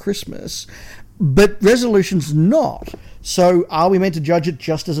Who for Christmas. But Resolution's not. So are we meant to judge it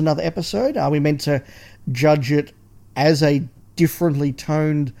just as another episode? Are we meant to judge it as a differently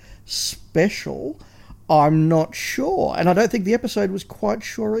toned special? I'm not sure. And I don't think the episode was quite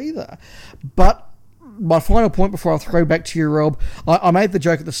sure either. But my final point before I throw back to you, Rob, I made the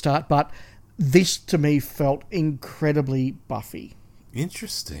joke at the start, but this to me felt incredibly Buffy.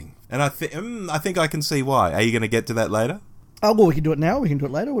 Interesting. And I think I can see why. Are you going to get to that later? Oh, well, we can do it now. We can do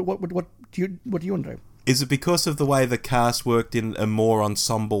it later. What do you want to do? Is it because of the way the cast worked in a more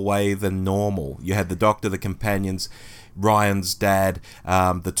ensemble way than normal? You had the Doctor, the companions, Ryan's dad,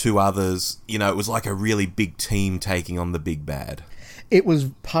 the 2 others. It was like a really big team taking on the big bad. It was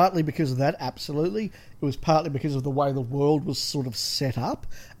partly because of that, absolutely. It was partly because of the way the world was sort of set up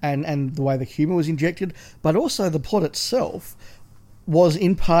and the way the humour was injected. But also the plot itself was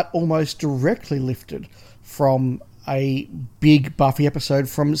in part almost directly lifted from a big Buffy episode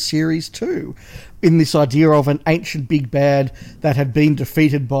from Series 2, in this idea of an ancient big bad that had been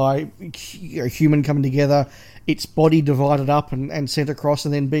defeated by a human coming together, its body divided up and sent across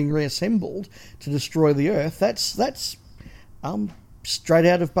and then being reassembled to destroy the Earth. That's straight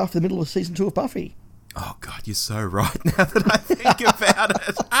out of Buffy, the middle of Season 2 of Buffy. Oh, God, you're so right now that I think about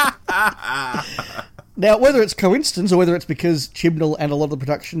it. Now, whether it's coincidence or whether it's because Chibnall and a lot of the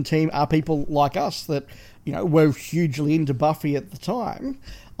production team are people like us that, were hugely into Buffy at the time,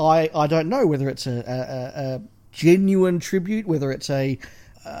 I don't know whether it's a genuine tribute, whether it's a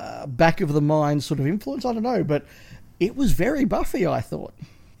back of the mind sort of influence, I don't know, but it was very Buffy, I thought.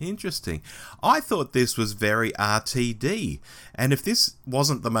 Interesting. I thought this was very RTD, and if this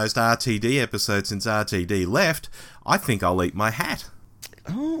wasn't the most RTD episode since RTD left, I think I'll eat my hat.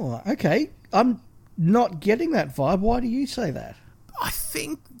 Oh, okay. I'm not getting that vibe. Why do you say that? I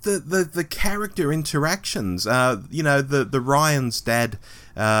think the character interactions, the Ryan's dad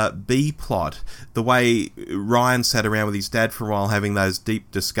B plot, the way Ryan sat around with his dad for a while having those deep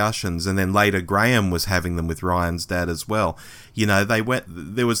discussions, and then later Graham was having them with Ryan's dad as well.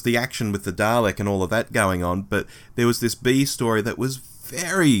 There was the action with the Dalek and all of that going on, but there was this B story that was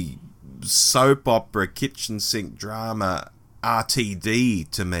very soap opera, kitchen sink drama,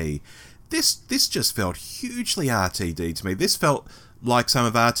 RTD to me. This just felt hugely RTD to me. This felt like some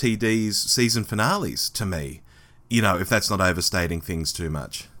of RTD's season finales to me, if that's not overstating things too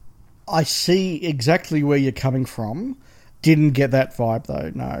much. I see exactly where you're coming from. Didn't get that vibe,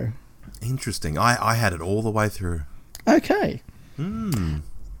 though, no. Interesting. I had it all the way through. Okay.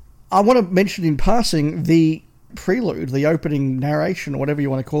 I want to mention in passing the prelude, the opening narration, or whatever you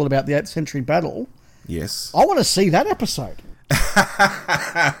want to call it, about the 8th century battle. Yes. I want to see that episode.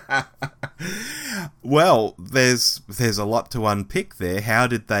 Well, there's a lot to unpick there. How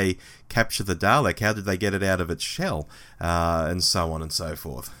did they capture the Dalek? How did they get it out of its shell? And so on and so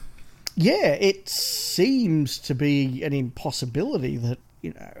forth. Yeah, it seems to be an impossibility that,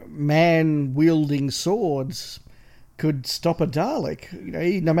 man wielding swords could stop a Dalek.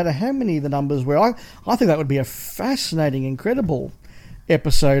 No matter how many the numbers were. I think that would be a fascinating, incredible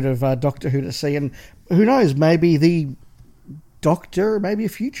episode of Doctor Who to see. And who knows, maybe the Doctor, maybe a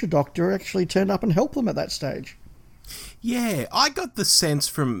future Doctor, actually turned up and helped them at that stage. Yeah, I got the sense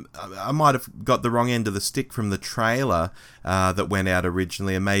from... I might have got the wrong end of the stick from the trailer that went out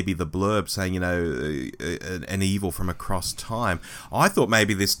originally, and maybe the blurb saying, an evil from across time. I thought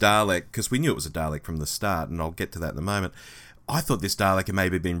maybe this Dalek, because we knew it was a Dalek from the start, and I'll get to that in a moment, I thought this Dalek had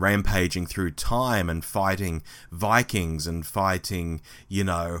maybe been rampaging through time and fighting Vikings and fighting,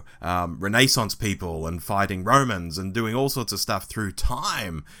 Renaissance people and fighting Romans and doing all sorts of stuff through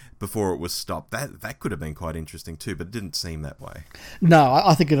time before it was stopped. That could have been quite interesting too, but it didn't seem that way. No,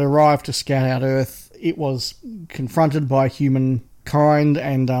 I think it arrived to scout out Earth. It was confronted by humankind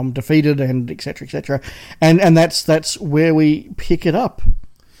and defeated and etc. etc. And that's where we pick it up.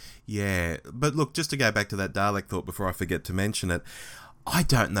 Yeah, but look, just to go back to that Dalek thought before I forget to mention it, I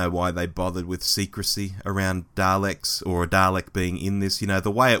don't know why they bothered with secrecy around Daleks or a Dalek being in this. The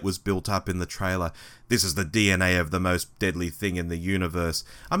way it was built up in the trailer, this is the DNA of the most deadly thing in the universe.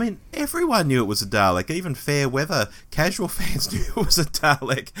 I mean, everyone knew it was a Dalek. Even fair weather casual fans knew it was a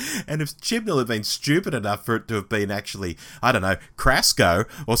Dalek. And if Chibnall had been stupid enough for it to have been actually, I don't know, Krasko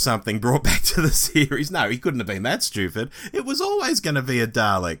or something brought back to the series, no, he couldn't have been that stupid. It was always going to be a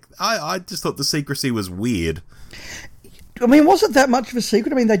Dalek. I just thought the secrecy was weird. I mean, wasn't that much of a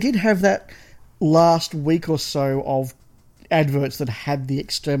secret? I mean, they did have that last week or so of adverts that had the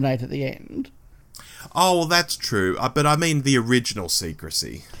exterminate at the end. Oh, well, that's true. But I mean the original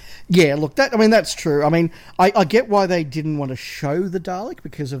secrecy. Yeah, look, that's true. I mean, I get why they didn't want to show the Dalek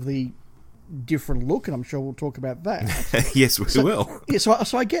because of the different look, and I'm sure we'll talk about that. Yes, we will. Yeah,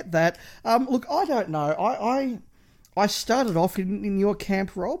 so I get that. Look, I don't know. I started off in your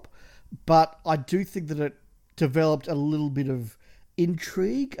camp, Rob, but I do think that it developed a little bit of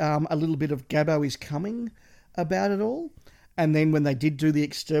intrigue, a little bit of Gabbo is coming about it all. And then when they did do the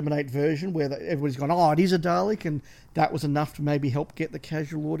exterminate version, where everybody's gone, oh, it is a Dalek, and that was enough to maybe help get the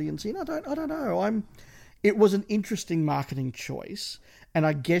casual audience in. I don't know. It was an interesting marketing choice, and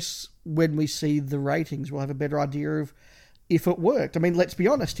I guess when we see the ratings, we'll have a better idea of if it worked. I mean, let's be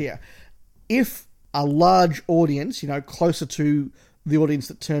honest here. If a large audience, closer to the audience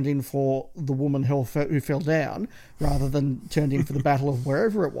that turned in for the woman who fell down, rather than turned in for the battle of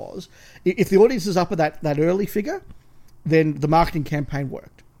wherever it was, if the audience is up at that early figure, then the marketing campaign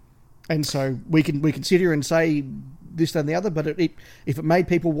worked. And so we can sit here and say this, that, and the other, but if it made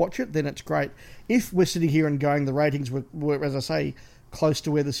people watch it, then it's great. If we're sitting here and going the ratings were, as I say, close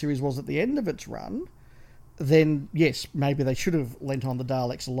to where the series was at the end of its run, then yes, maybe they should have lent on the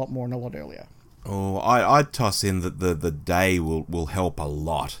Daleks a lot more and a lot earlier. Oh, I'd toss in that the day will help a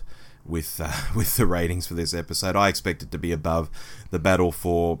lot with the ratings for this episode. I expect it to be above the battle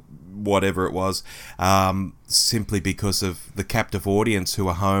for whatever it was, simply because of the captive audience who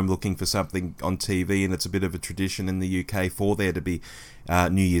are home looking for something on TV, and it's a bit of a tradition in the UK for there to be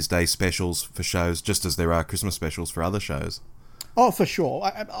New Year's Day specials for shows, just as there are Christmas specials for other shows. Oh, for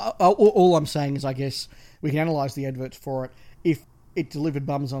sure. All I'm saying is I guess we can analyse the adverts for it. If it delivered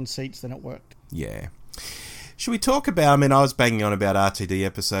bums on seats, then it worked. Yeah. Should we talk about, I was banging on about RTD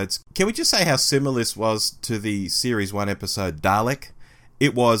episodes. Can we just say how similar this was to the Series 1 episode Dalek?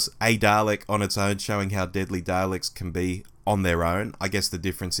 It was a Dalek on its own, showing how deadly Daleks can be on their own. I guess the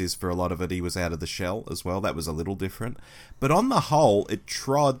difference is for a lot of it, he was out of the shell as well. That was a little different. But on the whole, it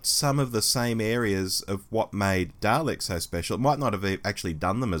trod some of the same areas of what made Dalek so special. It might not have actually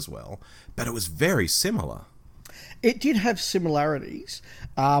done them as well, but it was very similar. It did have similarities.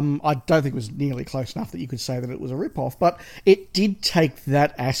 I don't think it was nearly close enough that you could say that it was a rip-off, but it did take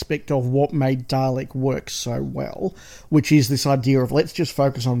that aspect of what made Dalek work so well, which is this idea of let's just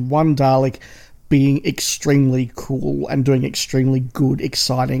focus on one Dalek being extremely cool and doing extremely good,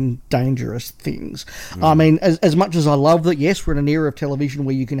 exciting, dangerous things. I mean, as much as I love that, yes, we're in an era of television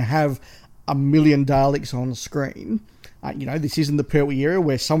where you can have 1 million Daleks on screen. This isn't the Pertwee era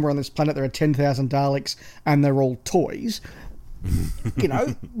where somewhere on this planet there are 10,000 Daleks and they're all toys.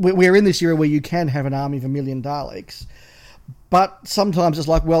 We're in this era where you can have an army of 1 million Daleks, but sometimes it's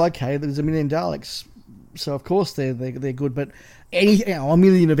like, well, okay, there's 1 million Daleks, so of course they're good, but 1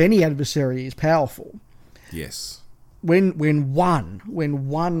 million of any adversary is powerful. Yes. When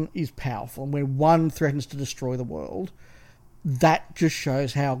one is powerful and when one threatens to destroy the world, that just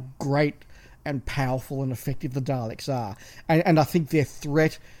shows how great and powerful and effective the Daleks are. And I think their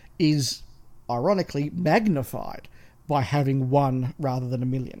threat is, ironically, magnified by having one rather than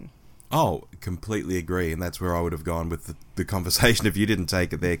 1 million. Oh, completely agree. And that's where I would have gone with the conversation if you didn't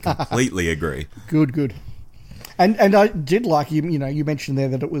take it there. Completely agree. Good. And I did like, you mentioned there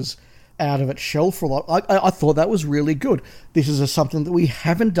that it was out of its shell for a lot. I thought that was really good. This is something that we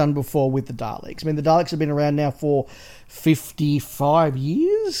haven't done before with the Daleks. I mean, the Daleks have been around now for 55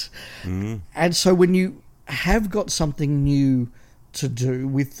 years. And so when you have got something new to do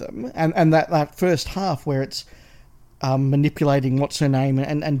with them, and that first half where it's manipulating what's her name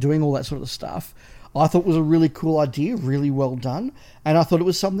and doing all that sort of stuff, I thought was a really cool idea, really well done, and I thought it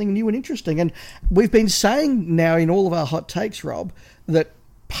was something new and interesting. And we've been saying now in all of our hot takes, Rob, that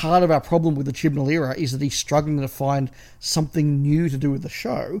part of our problem with the Chibnall era is that he's struggling to find something new to do with the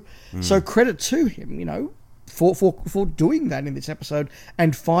show. So credit to him, for doing that in this episode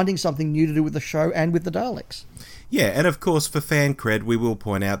and finding something new to do with the show and with the Daleks. Yeah, and of course, for fan cred, we will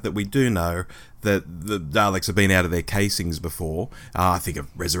point out that we do know that the Daleks have been out of their casings before. I think of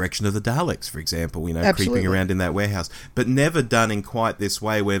Resurrection of the Daleks, for example, Absolutely. Creeping around in that warehouse. But never done in quite this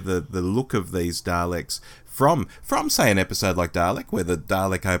way, where the look of these Daleks from say, an episode like Dalek, where the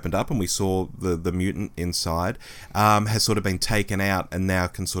Dalek opened up and we saw the mutant inside, has sort of been taken out and now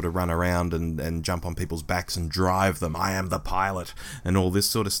can sort of run around and jump on people's backs and drive them. I am the pilot and all this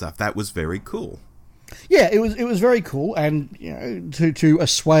sort of stuff. That was very cool. Yeah, it was very cool, and to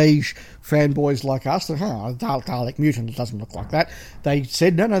assuage fanboys like us that Dalek mutant doesn't look like that, they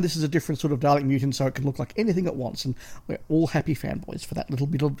said no, this is a different sort of Dalek mutant, so it can look like anything it wants, and we're all happy fanboys for that little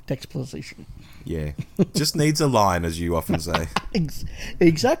bit of exposition. Yeah, just needs a line, as you often say.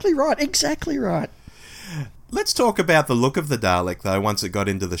 Exactly right. Let's talk about the look of the Dalek, though. Once it got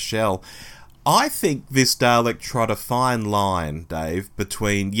into the shell, I think this Dalek trod a fine line, Dave,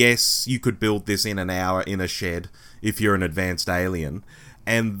 between, yes, you could build this in an hour in a shed if you're an advanced alien,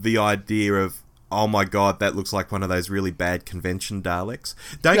 and the idea of, oh my god, that looks like one of those really bad convention Daleks.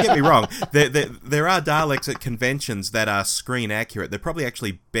 Don't get me wrong, there are Daleks at conventions that are screen accurate. They're probably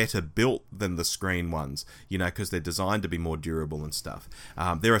actually better built than the screen ones, because they're designed to be more durable and stuff.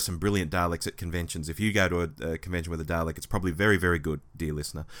 There are some brilliant Daleks at conventions. If you go to a convention with a Dalek, it's probably very, very good, dear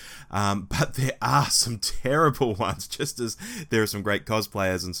listener. But there are some terrible ones, just as there are some great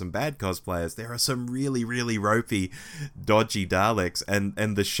cosplayers and some bad cosplayers. There are some really, really ropey, dodgy Daleks,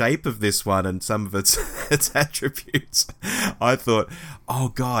 and the shape of this one and some of its attributes, I thought, oh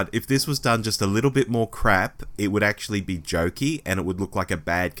god, if this was done just a little bit more crap, it would actually be jokey and it would look like a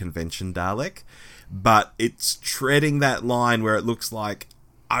bad convention Dalek. But it's treading that line where it looks like,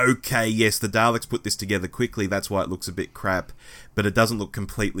 okay, yes, the Daleks put this together quickly, that's why it looks a bit crap, but it doesn't look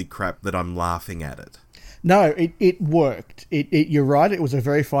completely crap that I'm laughing at it. No, it worked. You're right, it was a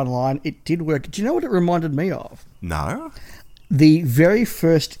very fine line. It did work. Do you know what it reminded me of? No? The very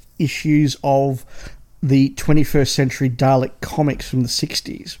first issues of the 21st Century Dalek comics from the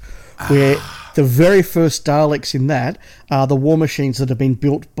 60s, where the very first Daleks in that are the war machines that have been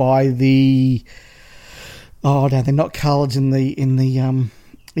built by the... Oh, no, they're not Carlids in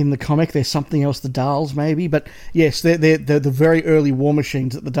the comic. There's something else, the Dals maybe, but yes, they're the very early war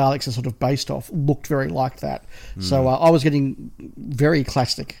machines that the Daleks are sort of based off looked very like that. So I was getting very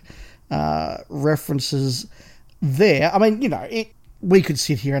classic references there. I mean, we could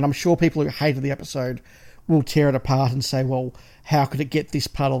sit here, and I'm sure people who hated the episode will tear it apart and say, well, how could it get this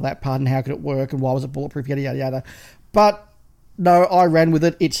part or that part, and how could it work, and why was it bulletproof, yada, yada, yada. But no, I ran with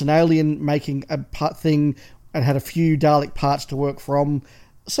it. It's an alien making a part thing and had a few Dalek parts to work from.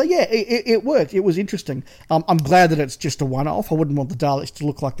 So yeah, it worked. It was interesting. I'm glad that it's just a one-off. I wouldn't want the Daleks to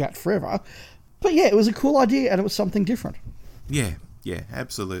look like that forever. But yeah, it was a cool idea, and it was something different. Yeah,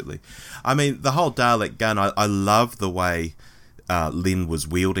 absolutely. I mean, the whole Dalek gun, I love the way Lynn was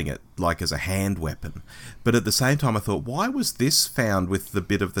wielding it, like as a hand weapon. But at the same time, I thought, why was this found with the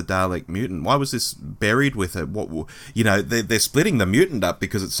bit of the Dalek mutant? Why was this buried with it? They're splitting the mutant up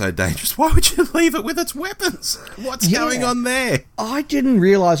because it's so dangerous. Why would you leave it with its weapons? What's going on there? I didn't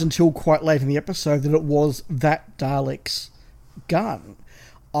realise until quite late in the episode that it was that Dalek's gun.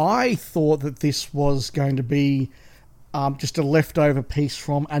 I thought that this was going to be just a leftover piece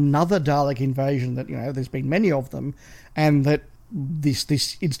from another Dalek invasion that, there's been many of them, and that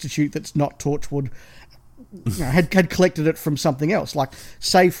this institute that's not Torchwood had collected it from something else, like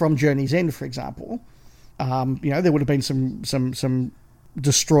say from Journey's End, for example. There would have been some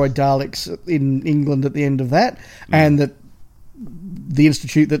destroyed Daleks in England at the end of that, and that the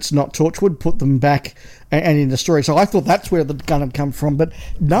institute that's not Torchwood put them back and in the story. So I thought that's where the gun had come from, but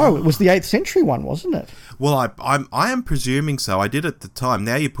no, it was the 8th century one, wasn't it? Well, I am presuming so. I did at the time.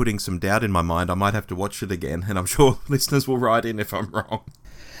 Now you're putting some doubt in my mind. I might have to watch it again, and I'm sure listeners will write in if I'm wrong.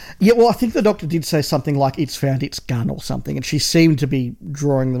 Yeah, well, I think the Doctor did say something like it's found its gun or something, and she seemed to be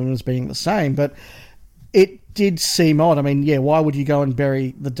drawing them as being the same, but it did seem odd. I mean, yeah, why would you go and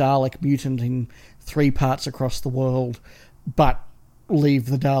bury the Dalek mutant in 3 parts across the world, but leave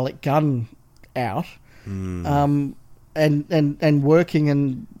the Dalek gun out and working,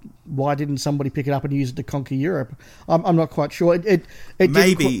 and why didn't somebody pick it up and use it to conquer Europe? I'm not quite sure.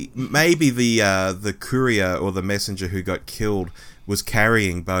 Maybe the courier or the messenger who got killed was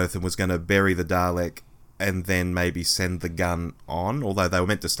carrying both and was going to bury the Dalek and then maybe send the gun on, although they were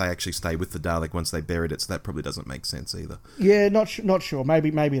meant to stay with the Dalek once they buried it, so that probably doesn't make sense either. Yeah, not sure.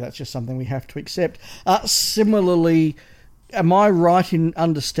 Maybe that's just something we have to accept. Similarly, am I right in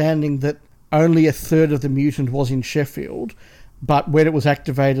understanding that only a third of the mutant was in Sheffield, but when it was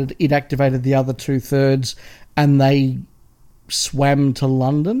activated, it activated the other 2/3, and they swam to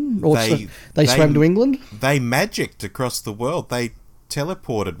London? Or they swam to England? They magicked across the world. They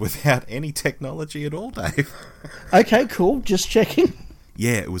teleported without any technology at all, Dave. Okay, cool. Just checking.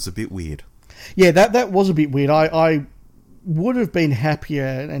 Yeah, it was a bit weird. Yeah, that was a bit weird. I would have been happier,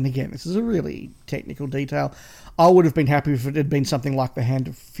 and again, this is a really technical detail, I would have been happy if it had been something like the Hand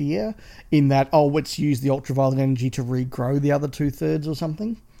of Fear, in that, let's use the ultraviolet energy to regrow the other 2/3 or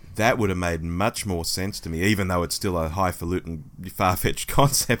something. That would have made much more sense to me, even though it's still a highfalutin, far-fetched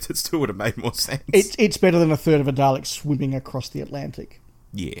concept. It still would have made more sense. It's better than a third of a Dalek swimming across the Atlantic.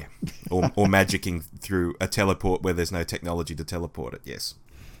 Yeah, or magicking through a teleport where there's no technology to teleport it, yes.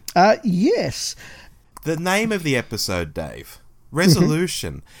 Yes. The name of the episode, Dave,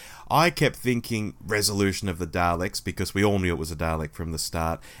 Resolution. I kept thinking Resolution of the Daleks because we all knew it was a Dalek from the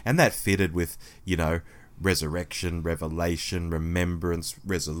start, and that fitted with, resurrection, revelation, remembrance,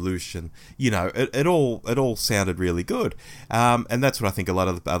 resolution. It all sounded really good. And that's what I think a lot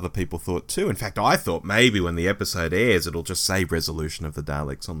of other people thought too. In fact, I thought maybe when the episode airs, it'll just say Resolution of the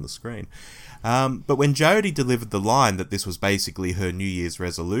Daleks on the screen. But when Jodie delivered the line that this was basically her New Year's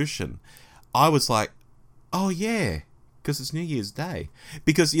resolution, I was like, oh yeah, because it's New Year's Day.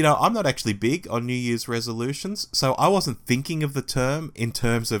 Because, I'm not actually big on New Year's resolutions, so I wasn't thinking of the term in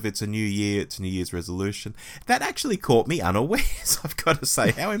terms of it's a new year, it's a New Year's resolution. That actually caught me unawares, I've got to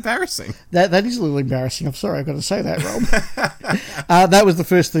say. How embarrassing. That is a little embarrassing. I'm sorry, I've got to say that, Rob. That was the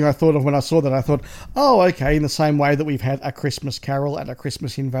first thing I thought of when I saw that. I thought, oh, okay, in the same way that we've had A Christmas Carol and A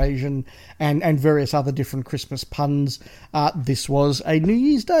Christmas Invasion and various other different Christmas puns, this was a New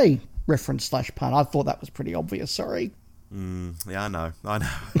Year's Day reference / pun. I thought that was pretty obvious, sorry. Yeah, I know. I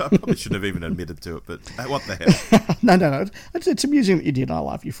probably shouldn't have even admitted to it, but what the hell? No. It's amusing that you did. I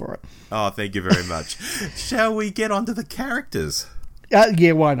love you for it. Oh, thank you very much. Shall we get on to the characters?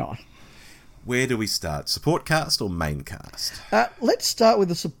 Yeah, why not? Where do we start? Support cast or main cast? Let's start with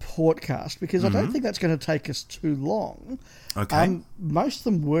the support cast, because I don't think that's going to take us too long. Okay. Most of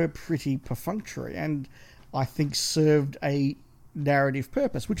them were pretty perfunctory, and I think served a narrative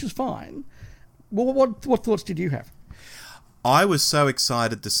purpose, which is fine. Well, what thoughts did you have? I was so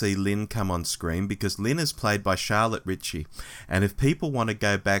excited to see Lynn come on screen because Lynn is played by Charlotte Ritchie, and if people want to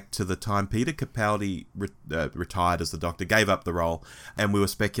go back to the time Peter Capaldi retired as the Doctor, gave up the role, and we were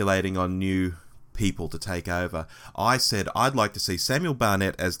speculating on new people to take over, I said I'd like to see Samuel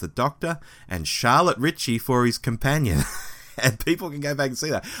Barnett as the Doctor and Charlotte Ritchie for his companion. And people can go back and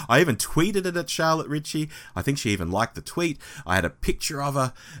see that. I even tweeted it at Charlotte Ritchie. I think she even liked the tweet. I had a picture of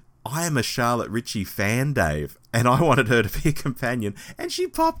her. I am a Charlotte Ritchie fan, Dave, and I wanted her to be a companion, and she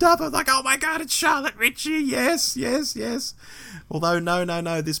popped up. I was like, oh my God, it's Charlotte Ritchie. Yes, yes, yes. Although,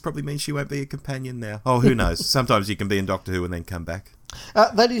 no, this probably means she won't be a companion now. Oh, who knows? Sometimes you can be in Doctor Who and then come back.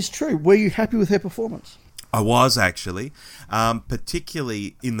 That is true. Were you happy with her performance? I was, actually,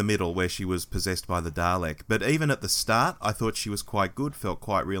 particularly in the middle where she was possessed by the Dalek. But even at the start, I thought she was quite good, felt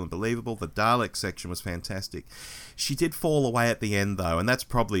quite real and believable. The Dalek section was fantastic. She did fall away at the end, though, and that's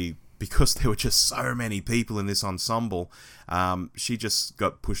probably because there were just so many people in this ensemble. She just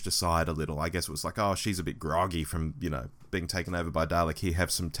got pushed aside a little. I guess it was like, oh, she's a bit groggy from, being taken over by Dalek. Here,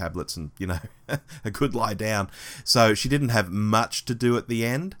 have some tablets and, a good lie down. So she didn't have much to do at the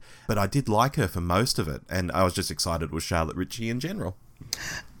end, but I did like her for most of it, and I was just excited with Charlotte Ritchie in general.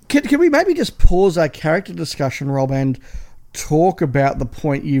 Can we maybe just pause our character discussion, Rob, and talk about the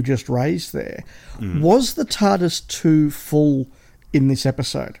point you've just raised there? Was the TARDIS too full in this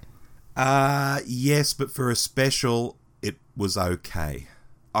episode? Yes, but for a special, it was okay.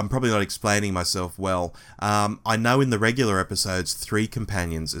 I'm probably not explaining myself well. I know in the regular episodes, 3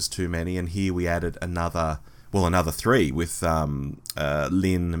 companions is too many, and here we added another 3 with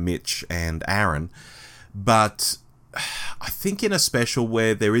Lynn, Mitch, and Aaron. But I think in a special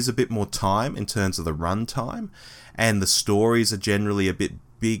where there is a bit more time in terms of the run time, and the stories are generally a bit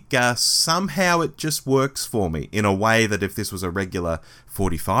bigger, somehow it just works for me in a way that if this was a regular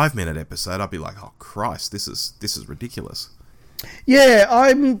 45-minute episode, I'd be like, oh Christ, this is ridiculous. Yeah,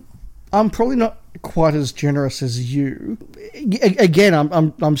 I'm probably not quite as generous as you. Again,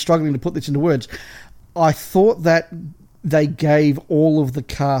 I'm struggling to put this into words. I thought that they gave all of the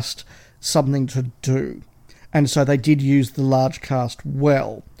cast something to do, and so they did use the large cast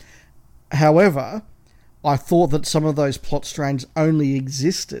well. However, I thought that some of those plot strands only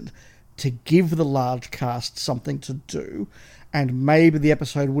existed to give the large cast something to do, and maybe the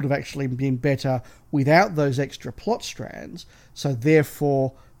episode would have actually been better without those extra plot strands, so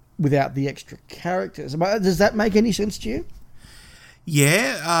therefore without the extra characters. Does that make any sense to you?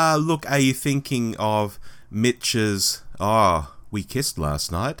 Yeah, look, are you thinking of Mitch's, we kissed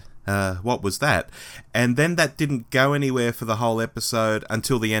last night? What was that? And then that didn't go anywhere for the whole episode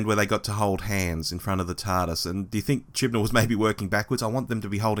until the end where they got to hold hands in front of the TARDIS. And do you think Chibnall was maybe working backwards? I want them to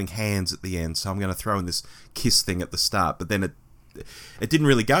be holding hands at the end, so I'm going to throw in this kiss thing at the start. But then it didn't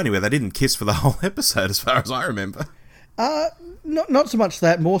really go anywhere. They didn't kiss for the whole episode as far as I remember. Not so much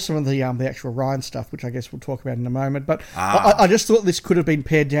that, more some of the actual Ryan stuff, which I guess we'll talk about in a moment. But I just thought this could have been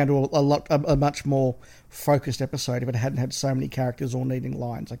pared down to a much more focused episode if it hadn't had so many characters all needing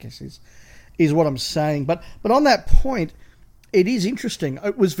lines, I guess is what I'm saying. But on that point, it is interesting.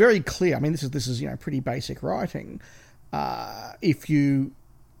 It was very clear. I mean, this is pretty basic writing. If you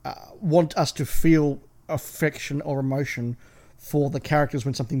want us to feel affection or emotion for the characters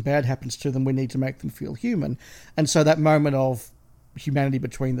when something bad happens to them, we need to make them feel human. And so that moment of humanity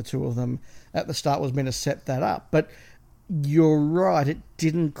between the two of them at the start was meant to set that up. But you're right, it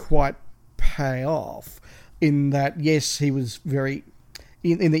didn't quite pay off in that, yes, he was very...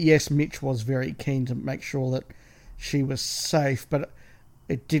 In that, yes, Mitch was very keen to make sure that she was safe, but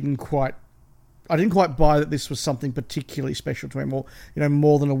it didn't quite... I didn't quite buy that this was something particularly special to him, or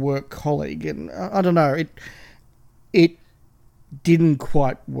more than a work colleague. And I don't know, it didn't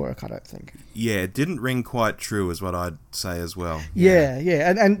quite work, I don't think. Yeah, it didn't ring quite true, is what I'd say as well. Yeah.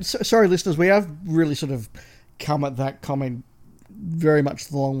 And sorry, listeners, we have really sort of come at that comment very much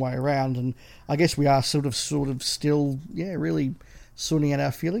the long way around, and I guess we are sort of still, really sorting out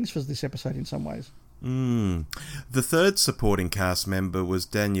our feelings for this episode in some ways. The third supporting cast member was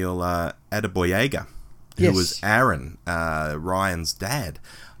Daniel Adeboyega, who was Aaron, Ryan's dad.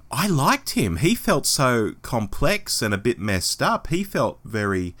 I liked him. He felt so complex and a bit messed up. He felt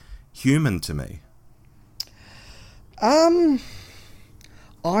very human to me. I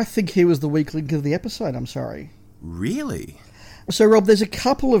think he was the weak link of the episode, I'm sorry. Really? So, Rob, there's a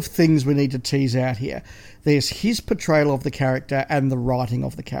couple of things we need to tease out here. There's his portrayal of the character and the writing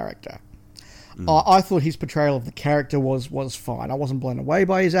of the character. I thought his portrayal of the character was fine. I wasn't blown away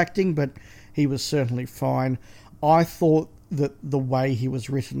by his acting, but he was certainly fine. I thought that the way he was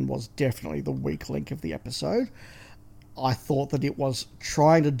written was definitely the weak link of the episode. I thought that it was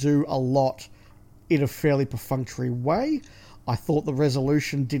trying to do a lot in a fairly perfunctory way. I thought the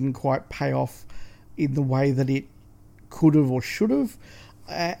resolution didn't quite pay off in the way that it could have or should have.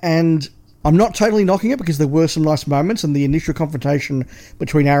 And I'm not totally knocking it because there were some nice moments, and the initial confrontation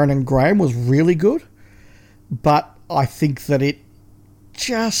between Aaron and Graham was really good. But I think that it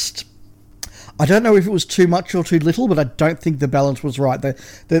just... I don't know if it was too much or too little, but I don't think the balance was right.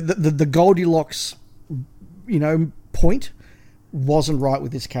 The Goldilocks, point wasn't right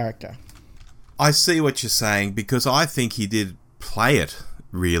with this character. I see what you're saying, because I think he did play it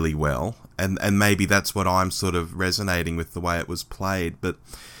really well, and maybe that's what I'm sort of resonating with, the way it was played. But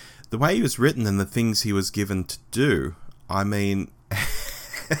the way he was written and the things he was given to do, I mean,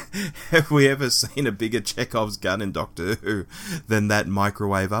 have we ever seen a bigger Chekhov's gun in Doctor Who than that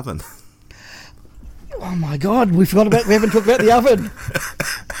microwave oven? Oh my God, we haven't talked about the oven.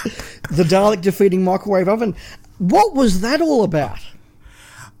 The Dalek defeating microwave oven. What was that all about?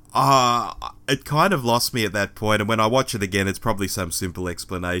 It kind of lost me at that point, and when I watch it again, it's probably some simple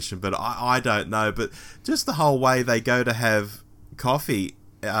explanation, but I don't know. But just the whole way they go to have coffee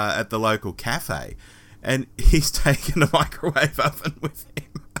at the local cafe, and he's taken a microwave oven with him.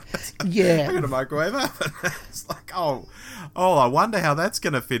 Yeah. I got a microwave oven. It's like, oh, I wonder how that's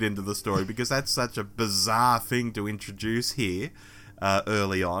going to fit into the story, because that's such a bizarre thing to introduce here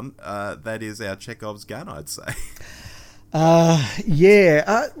early on. That is our Chekhov's gun, I'd say.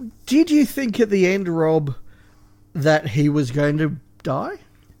 Yeah. Did you think at the end, Rob, that he was going to die?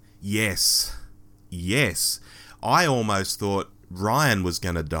 Yes. I almost thought Ryan was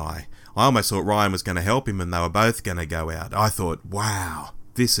going to die. I almost thought Ryan was going to help him and they were both going to go out. I thought, wow,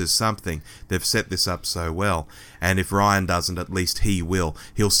 this is something. They've set this up so well. And if Ryan doesn't, at least he will.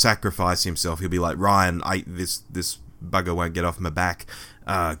 He'll sacrifice himself. He'll be like, Ryan, this bugger won't get off my back.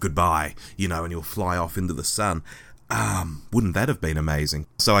 Goodbye. And he'll fly off into the sun. Wouldn't that have been amazing?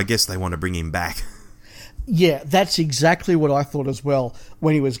 So I guess they want to bring him back. Yeah, that's exactly what I thought as well.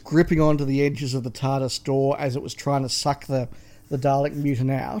 When he was gripping onto the edges of the TARDIS door as it was trying to suck the Dalek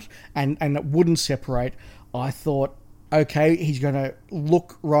mutant out, and it wouldn't separate, I thought, okay, he's going to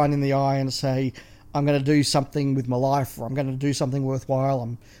look Ryan in the eye and say, I'm going to do something with my life, or I'm going to do something worthwhile.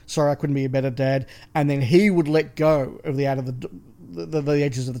 I'm sorry I couldn't be a better dad. And then he would let go of the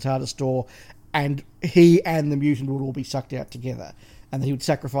edges of the TARDIS door, and he and the mutant would all be sucked out together. And then he would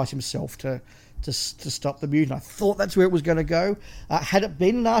sacrifice himself to stop the mutant. I thought that's where it was going to go. Had it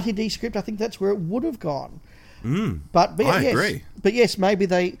been an RTD script, I think that's where it would have gone. But I agree. But yes, maybe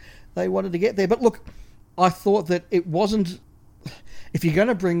they wanted to get there. But look, I thought that it wasn't... If you're going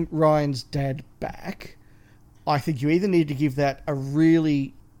to bring Ryan's dad back, I think you either need to give that a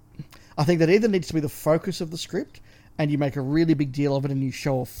really... I think that either needs to be the focus of the script, and you make a really big deal of it and you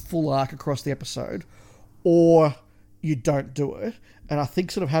show a full arc across the episode, or you don't do it. And I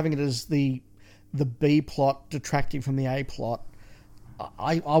think sort of having it as the B plot detracting from the A plot,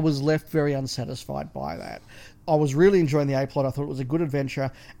 I was left very unsatisfied by that. I was really enjoying the A plot. I thought it was a good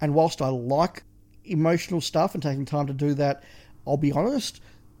adventure, and whilst I like emotional stuff and taking time to do that, I'll be honest,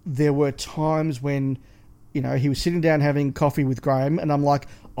 there were times when, he was sitting down having coffee with Graham, and I'm like,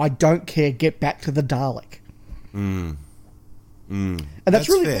 I don't care, get back to the Dalek. And that's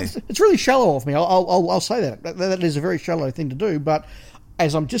really fair. It's really shallow of me. I'll say that. That is a very shallow thing to do. But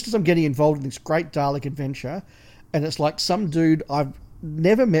as I'm getting involved in this great Dalek adventure, and it's like some dude I've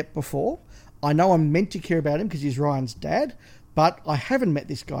never met before. I know I'm meant to care about him because he's Ryan's dad, but I haven't met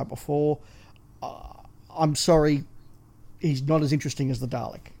this guy before. I'm sorry, he's not as interesting as the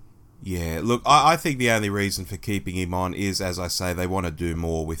Dalek. Yeah, look, I think the only reason for keeping him on is, as I say, they want to do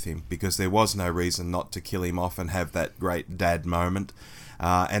more with him, because there was no reason not to kill him off and have that great dad moment.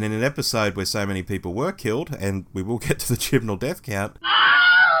 And in an episode where so many people were killed, and we will get to the Chibnall death count,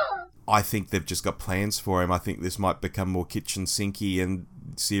 I think they've just got plans for him. I think this might become more kitchen sinky in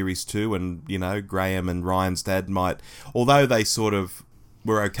Series 2, and, Graham and Ryan's dad might, although they sort of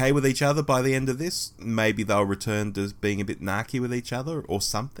were okay with each other by the end of this, maybe they'll return to being a bit narky with each other or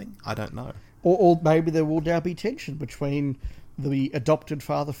something. I don't know. Or maybe there will now be tension between the adopted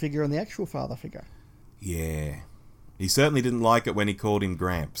father figure and the actual father figure. Yeah. He certainly didn't like it when he called him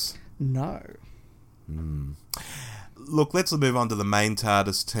Gramps. No. Look, let's move on to the main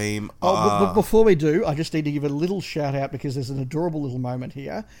TARDIS team. But before we do, I just need to give a little shout out because there's an adorable little moment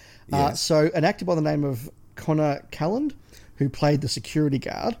here. Yes. So an actor by the name of Connor Calland, who played the security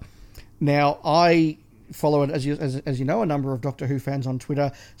guard. Now, I follow, as you know, a number of Doctor Who fans on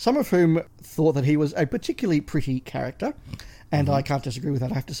Twitter, some of whom thought that he was a particularly pretty character, and I can't disagree with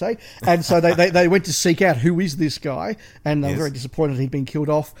that, I have to say. And so they went to seek out who is this guy, and they were very disappointed he'd been killed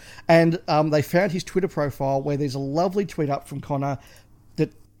off. And they found his Twitter profile, where there's a lovely tweet up from Connor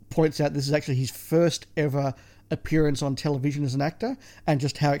that points out this is actually his first ever appearance on television as an actor, and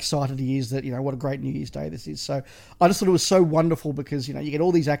just how excited he is that, what a great New Year's Day this is. So I just thought it was so wonderful because, you get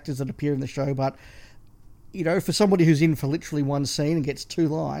all these actors that appear in the show, but, for somebody who's in for literally one scene and gets 2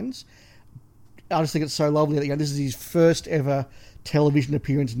 lines, I just think it's so lovely that, this is his first ever television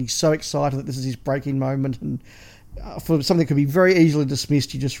appearance, and he's so excited that this is his breaking moment, and for something that could be very easily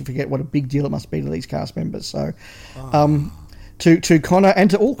dismissed, you just forget what a big deal it must be to these cast members. So, To Connor and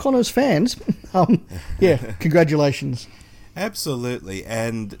to all Connor's fans, yeah, congratulations. Absolutely.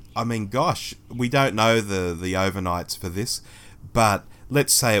 And, I mean, gosh, we don't know the overnights for this, but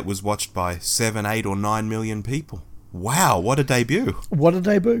let's say it was watched by 7, 8 or 9 million people. Wow, what a debut. What a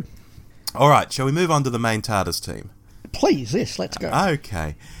debut. All right, shall we move on to the main TARDIS team? Please, yes, let's go.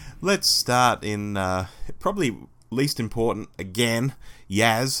 Okay. Let's start in probably least important, again,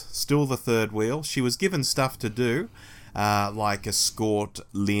 Yaz, still the third wheel. She was given stuff to do, like escort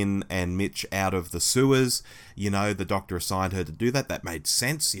Lynn and Mitch out of the sewers. You know, the Doctor assigned her to do that. That made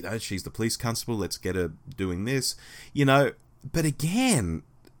sense. You know, she's the police constable. Let's get her doing this. You know, but again,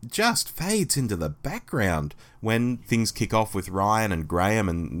 just fades into the background when things kick off with Ryan and Graham,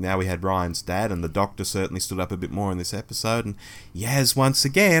 and now we had Ryan's dad, and the Doctor certainly stood up a bit more in this episode, and Yaz once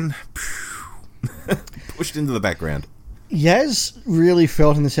again pushed into the background. Yaz really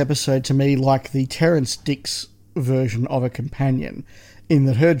felt in this episode to me like the Terrance Dix version of a companion, in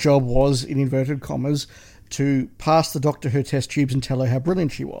that her job was, in inverted commas, to pass the Doctor her test tubes and tell her how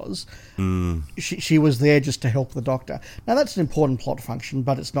brilliant she was. She was there just to help the Doctor. Now, that's an important plot function,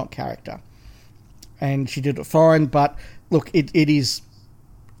 but it's not character. And she did it fine, but look, it is...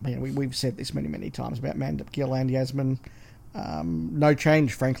 You know, we've said this many, many times about Mandip Gill and Yasmin. No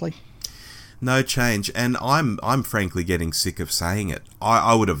change, frankly. No change, and I'm frankly getting sick of saying it.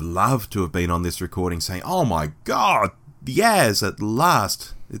 I would have loved to have been on this recording saying, oh my God, Yaz, at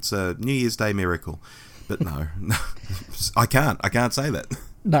last. It's a New Year's Day miracle. But no, I can't say that.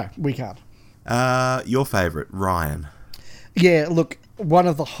 No, we can't. Your favourite, Ryan. Yeah, look, one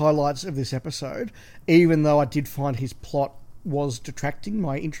of the highlights of this episode, even though I did find his plot was detracting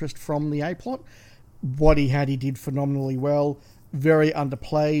my interest from the A-plot, what he did phenomenally well. Very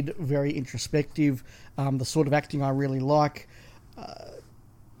underplayed, very introspective, the sort of acting I really like.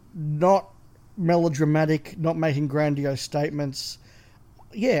 Not melodramatic, not making grandiose statements.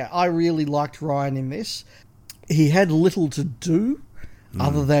 Yeah, I really liked Ryan in this. He had little to do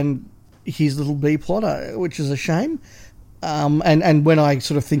other than his little B-plot, which is a shame. And when I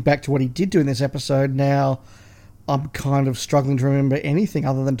sort of think back to what he did do in this episode now, I'm kind of struggling to remember anything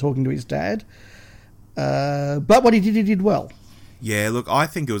other than talking to his dad. But what he did well. Yeah, look, I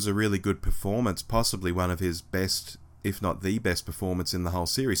think it was a really good performance, possibly one of his best, if not the best performance in the whole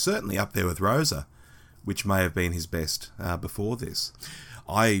series. Certainly up there with Rosa, which may have been his best before this.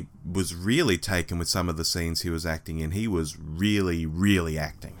 I was really taken with some of the scenes he was acting in. He was really, really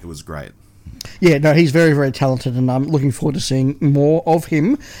acting. It was great. Yeah, no, he's very, very talented, and I'm looking forward to seeing more of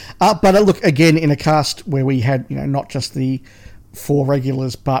him. But look, again, in a cast where we had, you know, not just the 4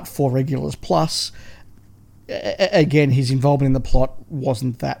 regulars, but 4 regulars plus, again, his involvement in the plot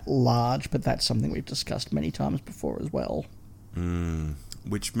wasn't that large, but that's something we've discussed many times before as well.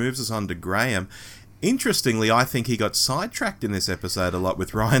 Which moves us on to Graham. Interestingly, I think he got sidetracked in this episode a lot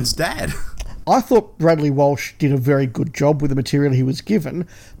with Ryan's dad. I thought Bradley Walsh did a very good job with the material he was given,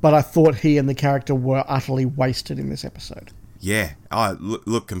 but I thought he and the character were utterly wasted in this episode. Yeah, I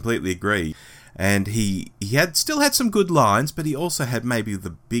look completely agree. And he still had some good lines, but he also had maybe the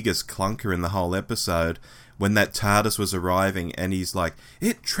biggest clunker in the whole episode when that TARDIS was arriving, and he's like,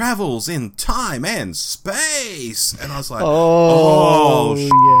 it travels in time and space! And I was like,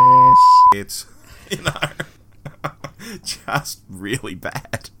 yes. You know, just really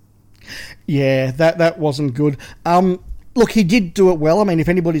bad. Yeah, that wasn't good. Look, he did do it well. I mean, if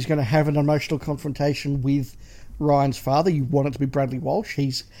anybody's going to have an emotional confrontation with Ryan's father, you want it to be Bradley Walsh.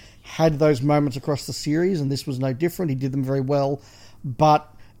 He's had those moments across the series, and this was no different. He did them very well.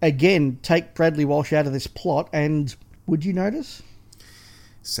 But, again, take Bradley Walsh out of this plot, and would you notice?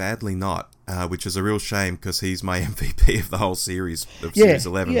 Sadly not, which is a real shame, because he's my MVP of the whole series of Series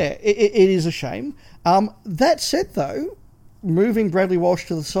 11. Yeah, it is a shame. That said, though, moving Bradley Walsh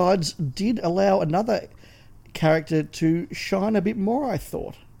to the sides did allow another character to shine a bit more, I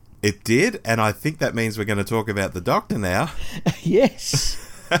thought. It did, and I think that means we're going to talk about the Doctor now. Yes.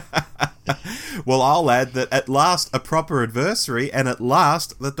 Well, I'll add that at last a proper adversary, and at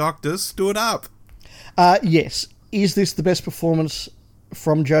last the Doctor stood up. Yes. Is this the best performance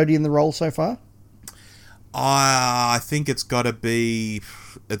from Jodie in the role so far? I think it's got to be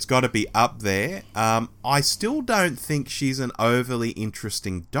up there. I still don't think she's an overly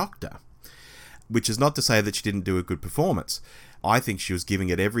interesting Doctor, which is not to say that she didn't do a good performance. I think she was giving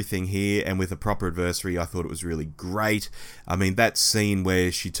it everything here, and with a proper adversary, I thought it was really great. I mean, that scene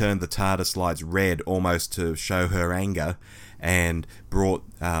where she turned the TARDIS lights red almost to show her anger, and brought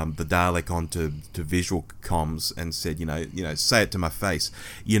the Dalek onto visual comms and said, you know, say it to my face.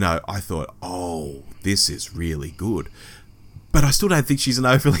 You know, I thought, oh, this is really good. But I still don't think she's an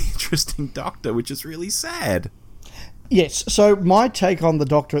overly interesting Doctor, which is really sad. Yes, so my take on the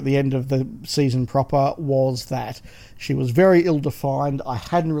Doctor at the end of the season proper was that she was very ill-defined, I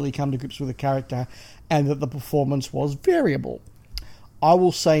hadn't really come to grips with the character, and that the performance was variable. I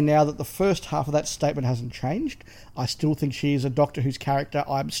will say now that the first half of that statement hasn't changed. I still think she is a Doctor whose character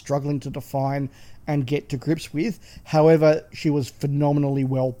I'm struggling to define and get to grips with. However, she was phenomenally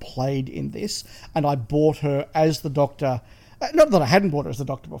well played in this, and I bought her as the Doctor. Not that I hadn't bought her as the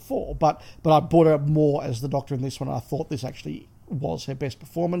Doctor before, but I bought her more as the Doctor in this one. I thought this actually was her best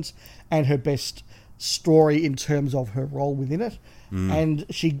performance and her best story in terms of her role within it. And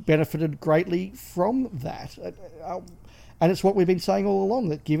she benefited greatly from that. And it's what we've been saying all along,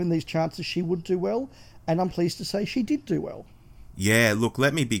 that given these chances, she would do well. And I'm pleased to say she did do well. Yeah, look,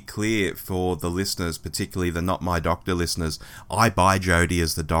 let me be clear for the listeners, particularly the Not My Doctor listeners. I buy Jodie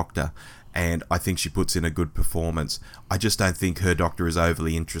as the Doctor, and I think she puts in a good performance. I just don't think her Doctor is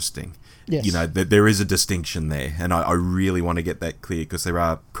overly interesting. Yes. You know, there is a distinction there, and I really want to get that clear, because there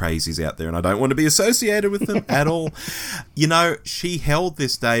are crazies out there, and I don't want to be associated with them at all. You know, she held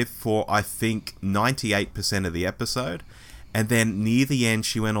this, Dave, for, I think, 98% of the episode. And then near the end,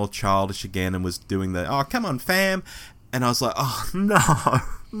 she went all childish again and was doing the, oh, come on, fam. And I was like, oh,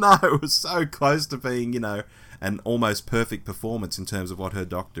 no, it was so close to being, you know, an almost perfect performance in terms of what her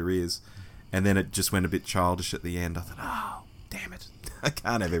Doctor is. And then it just went a bit childish at the end. I thought, oh, damn it. I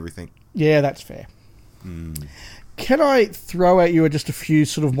can't have everything. Yeah, that's fair. Can I throw at you just a few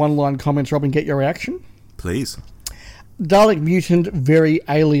sort of one-line comments, Rob, and get your reaction? Please. Dalek mutant, very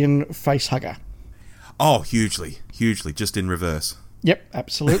alien face hugger. Oh, hugely, just in reverse. Yep,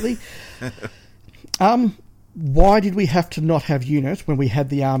 absolutely. Why did we have to not have UNIT when we had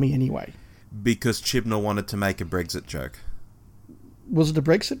the army anyway? Because Chibnall wanted to make a Brexit joke. Was it a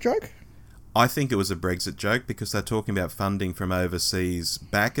Brexit joke? I think it was a Brexit joke, because they're talking about funding from overseas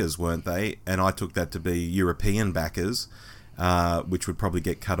backers, weren't they? And I took that to be European backers, which would probably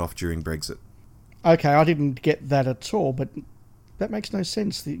get cut off during Brexit. Okay, I didn't get that at all, but that makes no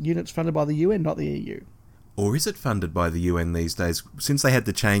sense. The UNIT's funded by the UN, not the EU. Or is it funded by the UN these days? Since they had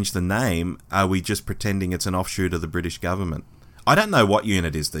to change the name, are we just pretending it's an offshoot of the British government? I don't know what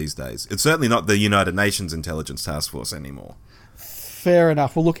UNIT is these days. It's certainly not the United Nations Intelligence Task Force anymore. Fair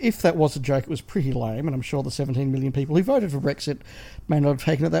enough. Well, look, if that was a joke, it was pretty lame, and I'm sure the 17 million people who voted for Brexit may not have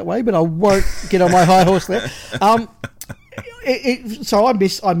taken it that way, but I won't get on my high horse there. So I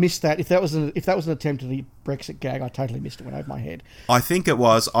missed that. If that was an attempt at a Brexit gag, I totally missed it. Went over my head. I think it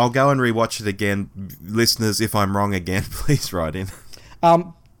was. I'll go and rewatch it again. Listeners, if I'm wrong again, please write in.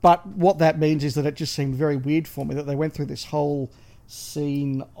 But what that means is that it just seemed very weird for me that they went through this whole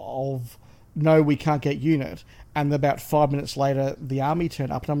scene of, no, we can't get UNIT, and about 5 minutes later, the army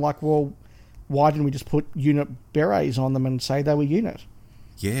turned up, and I'm like, well, why didn't we just put UNIT berets on them and say they were UNIT?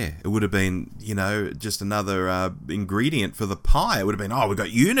 Yeah, it would have been, you know, just another ingredient for the pie. It would have been, oh, we've got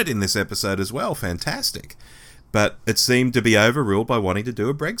UNIT in this episode as well. Fantastic. But it seemed to be overruled by wanting to do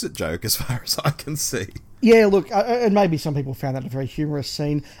a Brexit joke, as far as I can see. Yeah, look, and maybe some people found that a very humorous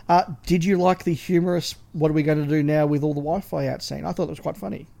scene. Did you like the humorous, what are we going to do now with all the Wi-Fi out scene? I thought it was quite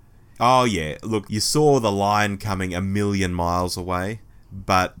funny. Oh, yeah. Look, you saw the line coming a million miles away,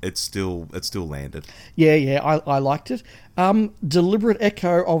 but it still landed. Yeah, I liked it. Deliberate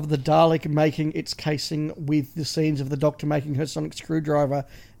echo of the Dalek making its casing with the scenes of the Doctor making her sonic screwdriver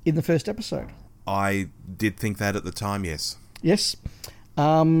in the first episode. I did think that at the time, yes. Yes.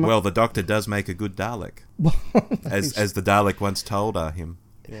 Well, the Doctor does make a good Dalek, as the Dalek once told him.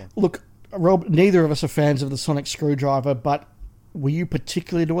 Yeah. Look, Rob, neither of us are fans of the sonic screwdriver, but were you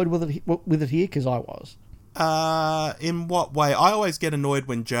particularly annoyed with it here? Because I was. In what way? I always get annoyed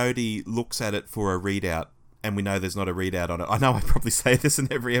when Jodie looks at it for a readout, and we know there's not a readout on it. I know I probably say this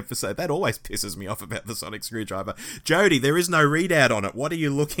in every episode. That always pisses me off about the sonic screwdriver. Jodie, there is no readout on it. What are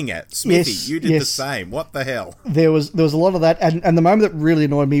you looking at? Smithy, you did the same. What the hell? There was a lot of that, and the moment that really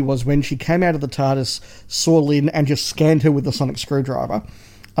annoyed me was when she came out of the TARDIS, saw Lynn, and just scanned her with the sonic screwdriver.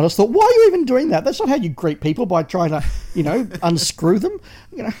 I just thought, why are you even doing that? That's not how you greet people, by trying to, unscrew them.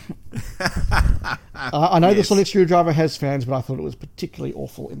 I know the sonic screwdriver has fans, but I thought it was particularly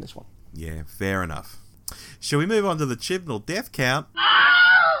awful in this one. Yeah, fair enough. Shall we move on to the Chibnall death count?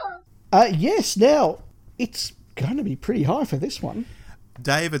 Yes, now, it's going to be pretty high for this one.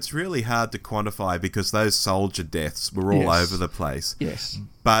 Dave, it's really hard to quantify because those soldier deaths were all over the place. Yes.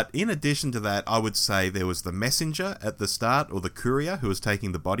 But in addition to that, I would say there was the messenger at the start, or the courier, who was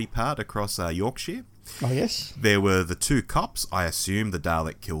taking the body part across Yorkshire. Oh, yes. There were the two cops. I assume the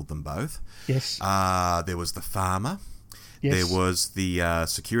Dalek killed them both. Yes. There was the farmer. Yes. There was the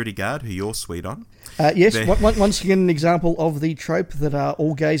security guard, who you're sweet on. Yes, once again, an example of the trope that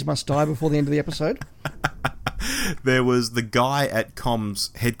all gays must die before the end of the episode. There was the guy at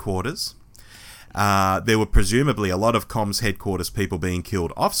Comms headquarters. There were presumably a lot of Comms headquarters people being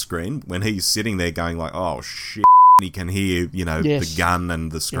killed off screen when he's sitting there going like, oh shit, he can hear, the gun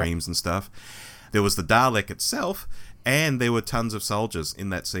and the screams and stuff. There was the Dalek itself, and there were tons of soldiers in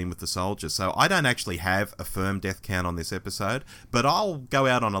that scene with the soldiers. So I don't actually have a firm death count on this episode, but I'll go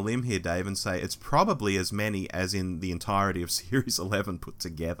out on a limb here, Dave, and say it's probably as many as in the entirety of Series 11 put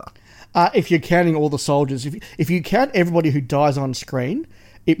together. If you're counting all the soldiers, if you count everybody who dies on screen,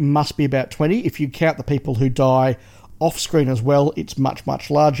 it must be about 20. If you count the people who die off screen as well, it's much, much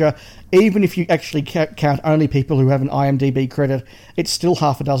larger. Even if you actually count only people who have an IMDb credit, it's still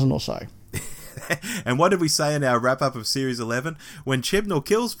half a dozen or so. And what did we say in our wrap-up of Series 11? When Chibnall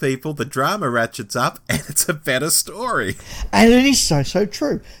kills people, the drama ratchets up, and it's a better story. And it is so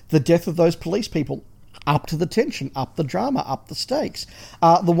true. The death of those police people, up to the tension, up the drama, up the stakes.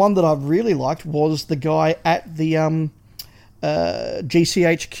 The one that I really liked was the guy at the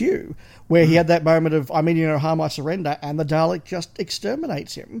GCHQ, where he had that moment of, I mean you no harm, I surrender, and the Dalek just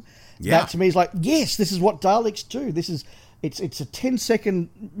exterminates him. Yeah. That to me is like, yes, this is what Daleks do. It's a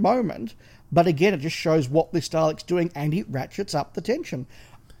 10-second moment, but again, it just shows what this Dalek's doing, and it ratchets up the tension.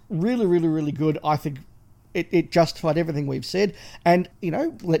 Really, really, really good. I think it justified everything we've said. And,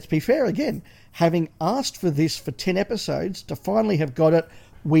 let's be fair again. Having asked for this for 10 episodes, to finally have got it,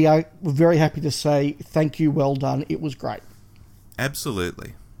 we're very happy to say thank you, well done. It was great.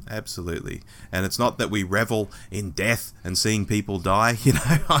 Absolutely. Absolutely. And it's not that we revel in death and seeing people die,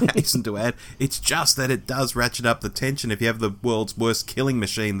 I hasten to add. It's just that it does ratchet up the tension. If you have the world's worst killing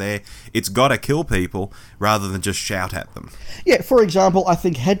machine there, it's got to kill people rather than just shout at them. Yeah, for example, I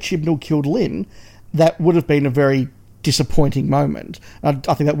think had Chibnall killed Lynn, that would have been a very disappointing moment. I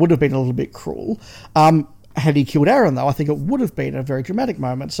think that would have been a little bit cruel. Had he killed Aaron, though, I think it would have been a very dramatic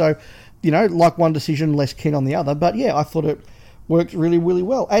moment. So, like one decision, less keen on the other. But yeah, I thought it worked really, really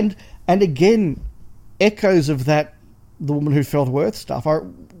well. And again, echoes of that, the woman who felt worth stuff.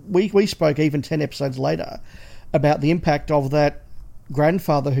 We spoke even 10 episodes later about the impact of that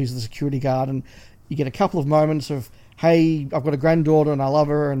grandfather who's the security guard, and you get a couple of moments of, hey, I've got a granddaughter and I love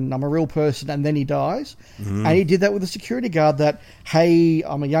her and I'm a real person, and then he dies. Mm. And he did that with the security guard, that, hey,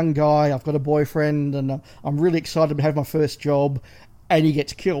 I'm a young guy, I've got a boyfriend, and I'm really excited to have my first job, and he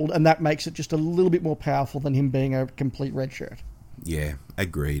gets killed, and that makes it just a little bit more powerful than him being a complete red shirt. Yeah,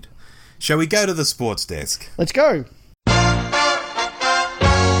 agreed. Shall we go to the sports desk? Let's go.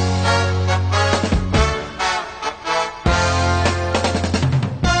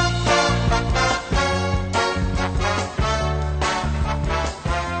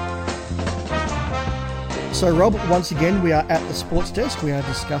 So, Rob, once again, we are at the sports desk. We are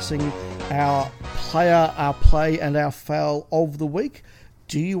discussing our player, our play, and our fail of the week.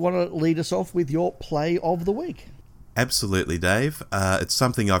 Do you want to lead us off with your play of the week? Absolutely, Dave. It's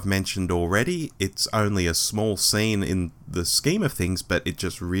something I've mentioned already. It's only a small scene in the scheme of things, but it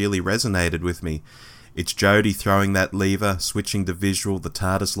just really resonated with me. It's Jodie throwing that lever, switching the visual, the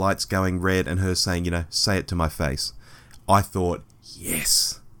TARDIS lights going red, and her saying, say it to my face. I thought,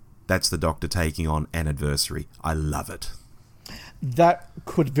 yes, that's the Doctor taking on an adversary. I love it. That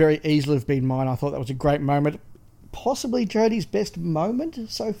could very easily have been mine. I thought that was a great moment. Possibly Jodie's best moment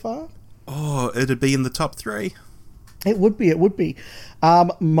so far. Oh, it'd be in the top 3. It would be.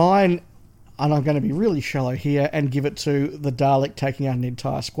 Mine, and I'm going to be really shallow here and give it to the Dalek taking out an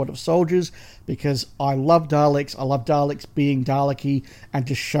entire squad of soldiers, because I love Daleks. I love Daleks being Dalek-y and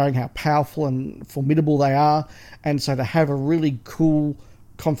just showing how powerful and formidable they are. And so to have a really cool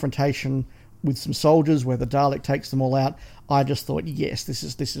confrontation with some soldiers where the Dalek takes them all out, I just thought, yes, this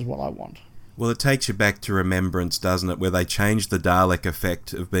is what I want. Well, it takes you back to Remembrance, doesn't it, where they changed the Dalek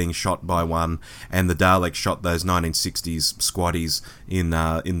effect of being shot by one, and the Dalek shot those 1960s squaddies in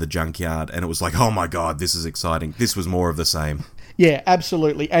the junkyard, and it was like, oh my god, this is exciting. This was more of the same. Yeah,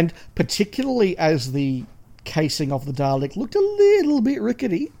 absolutely. And particularly as the casing of the Dalek looked a little bit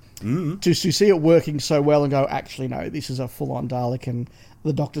rickety, to see it working so well and go, actually, no, this is a full-on Dalek, and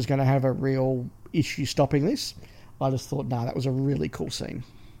the Doctor's going to have a real issue stopping this. I just thought, no, that was a really cool scene.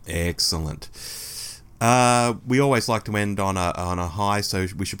 Excellent. We always like to end on a high, so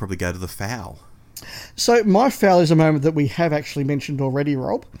we should probably go to the foul. So my foul is a moment that we have actually mentioned already,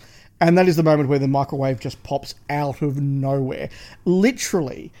 Rob, and that is the moment where the microwave just pops out of nowhere.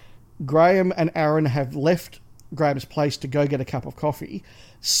 Literally, Graham and Aaron have left Graham's place to go get a cup of coffee.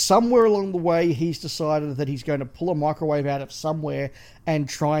 Somewhere along the way, he's decided that he's going to pull a microwave out of somewhere and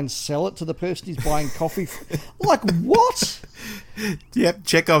try and sell it to the person he's buying coffee from. Like, what? Yep,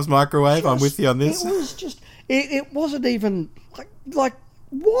 Chekhov's microwave. I'm with you on this. It was just... It wasn't even... Like,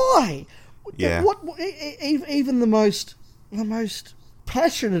 why? Yeah. Even the most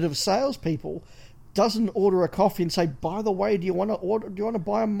passionate of salespeople doesn't order a coffee and say, by the way, do you want to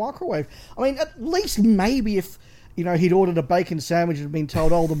buy a microwave? I mean, at least maybe if, he'd ordered a bacon sandwich and been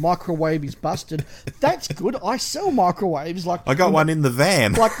told, the microwave is busted. That's good. I sell microwaves. I got one in the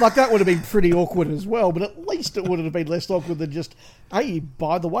van. Like that would have been pretty awkward as well, but at least it would have been less awkward than just, hey,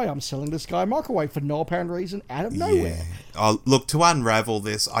 by the way, I'm selling this guy a microwave for no apparent reason out of nowhere. Yeah. Oh, look, to unravel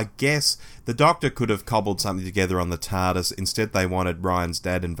this, I guess the Doctor could have cobbled something together on the TARDIS. Instead, they wanted Ryan's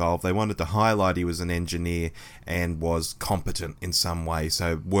dad involved. They wanted to highlight he was an engineer and was competent in some way,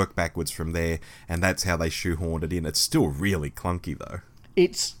 so work backwards from there, and that's how they shoehorned it in. It's still really clunky, though.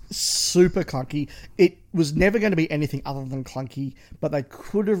 It's super clunky. It was never going to be anything other than clunky, but they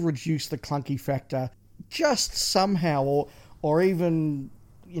could have reduced the clunky factor just somehow, or even,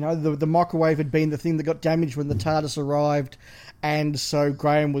 the microwave had been the thing that got damaged when the TARDIS arrived, and so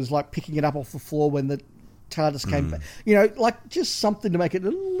Graham was picking it up off the floor when the TARDIS came back. Just something to make it a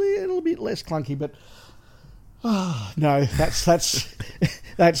little bit less clunky, but no,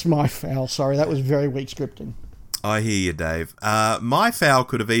 that's my foul. Sorry, that was very weak scripting. I hear you, Dave. My foul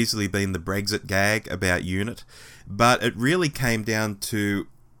could have easily been the Brexit gag about UNIT, but it really came down to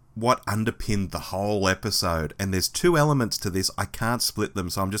what underpinned the whole episode. And there's two elements to this. I can't split them,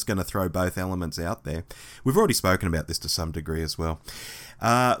 so I'm just going to throw both elements out there. We've already spoken about this to some degree as well.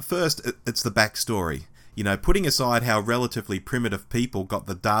 First, it's the backstory. Putting aside how relatively primitive people got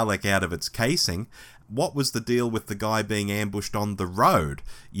the Dalek out of its casing, what was the deal with the guy being ambushed on the road?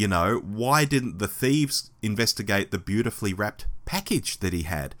 Why didn't the thieves investigate the beautifully wrapped package that he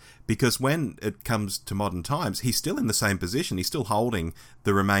had? Because when it comes to modern times, he's still in the same position. He's still holding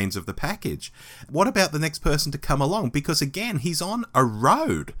the remains of the package. What about the next person to come along? Because again, he's on a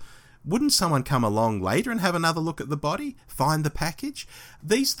road. Wouldn't someone come along later and have another look at the body, find the package?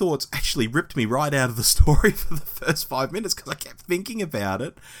 These thoughts actually ripped me right out of the story for the first 5 minutes because I kept thinking about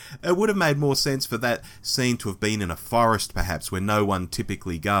it. It would have made more sense for that scene to have been in a forest, perhaps, where no one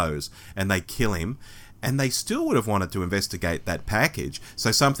typically goes, and they kill him. And they still would have wanted to investigate that package. So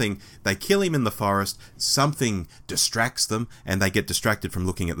they kill him in the forest, something distracts them, and they get distracted from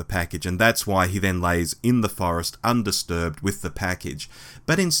looking at the package. And that's why he then lays in the forest, undisturbed, with the package.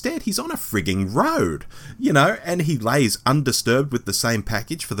 But instead, he's on a frigging road, and he lays undisturbed with the same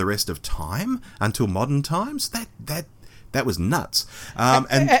package for the rest of time, until modern times. That was nuts.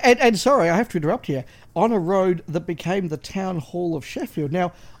 And sorry, I have to interrupt here. On a road that became the town hall of Sheffield.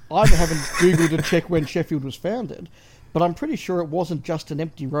 Now, I haven't Googled to check when Sheffield was founded, but I'm pretty sure it wasn't just an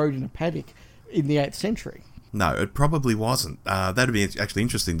empty road in a paddock in the 8th century. No, it probably wasn't. That'd be actually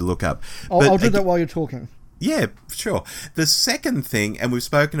interesting to look up. I'll do that while you're talking. Yeah, sure. The second thing, and we've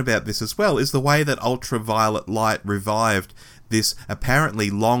spoken about this as well, is the way that ultraviolet light revived this apparently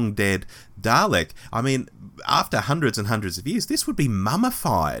long-dead Dalek. I mean, after hundreds and hundreds of years, this would be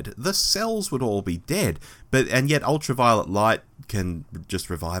mummified. The cells would all be dead. And yet ultraviolet light can just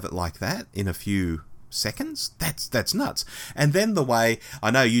revive it like that in a few seconds? That's nuts. And then the way,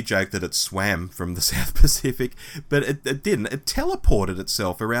 I know you joked that it swam from the South Pacific, but it didn't. It teleported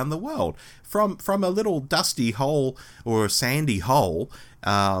itself around the world from a little dusty hole or a sandy hole,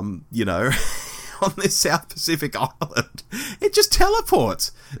 on this South Pacific island. It just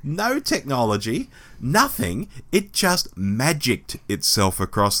teleports. No technology, nothing. It just magicked itself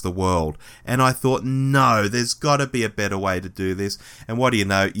across the world. And I thought, no, there's got to be a better way to do this. And what do you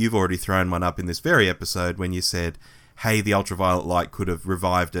know? You've already thrown one up in this very episode when you said, hey, the ultraviolet light could have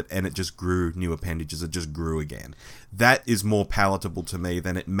revived it and it just grew new appendages. It just grew again. That is more palatable to me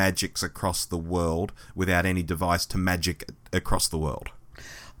than it magics across the world without any device to magic across the world.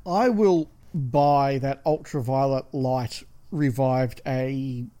 I will buy that ultraviolet light revived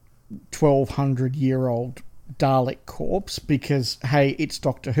a 1,200-year-old Dalek corpse because, hey, it's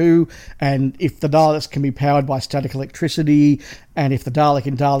Doctor Who, and if the Daleks can be powered by static electricity, and if the Dalek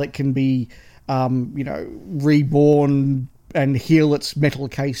in Dalek can be, reborn and heal its metal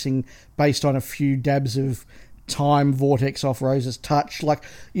casing based on a few dabs of time vortex off Rose's touch, I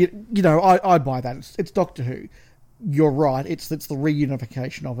buy that. It's Doctor Who. You're right. It's the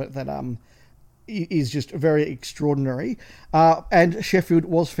reunification of it that is just very extraordinary. And Sheffield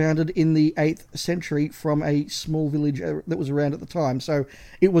was founded in the 8th century from a small village that was around at the time, so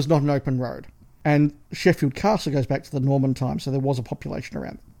it was not an open road. And Sheffield Castle goes back to the Norman time, so there was a population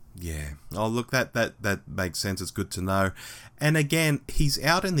around. Yeah. Oh, look, that makes sense. It's good to know. And again, he's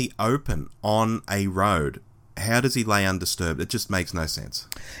out in the open on a road. How does he lay undisturbed? It just makes no sense.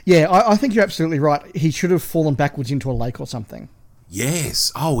 Yeah, I think you're absolutely right. He should have fallen backwards into a lake or something.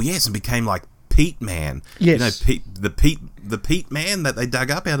 Yes. Oh, yes, and became peat man. Yes. The peat man that they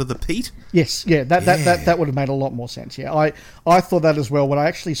dug up out of the peat. Yes, yeah, that would have made a lot more sense. Yeah, I thought that as well. When I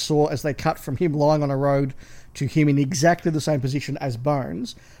actually saw as they cut from him lying on a road to him in exactly the same position as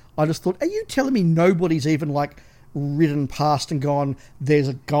Bones, I just thought, are you telling me nobody's even like ridden past and gone, there's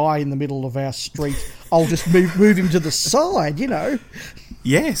a guy in the middle of our street, I'll just move him to the side, you know?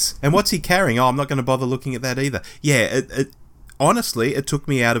 Yes, and what's he carrying? Oh, I'm not going to bother looking at that either. Yeah, honestly, it took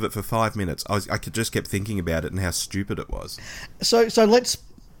me out of it for 5 minutes. I just kept thinking about it and how stupid it was. So let's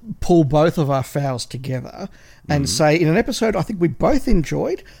pull both of our fouls together and say, in an episode I think we both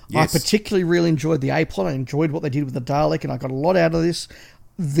enjoyed, yes. I particularly really enjoyed the A-plot. I enjoyed what they did with the Dalek, and I got a lot out of this.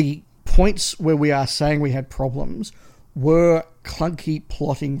 The points where we are saying we had problems were clunky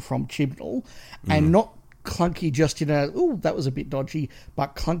plotting from Chibnall, and not clunky just in that was a bit dodgy,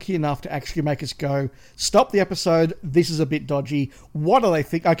 but clunky enough to actually make us go, stop the episode, this is a bit dodgy, what do they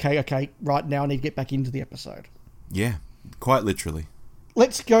think? Okay, right, now I need to get back into the episode. Yeah, quite literally.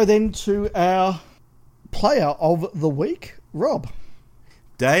 Let's go then to our player of the week, Rob.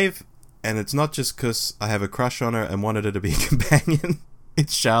 Dave, and it's not just because I have a crush on her and wanted her to be a companion.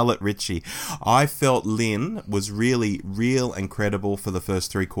 It's Charlotte Ritchie. I felt Lynn was really real and credible for the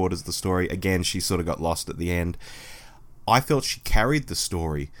first 3/4 of the story. Again, she sort of got lost at the end. I felt she carried the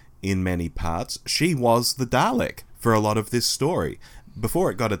story in many parts. She was the Dalek for a lot of this story.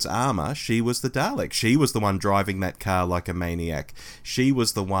 Before it got its armour, she was the Dalek. She was the one driving that car like a maniac. She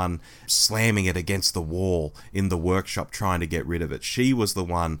was the one slamming it against the wall in the workshop trying to get rid of it. She was the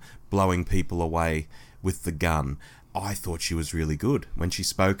one blowing people away with the gun. I thought she was really good. When she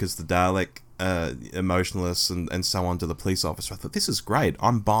spoke as the Dalek, emotionless and so on to the police officer, I thought, this is great.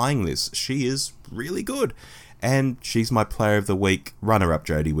 I'm buying this. She is really good. And she's my player of the week. Runner-up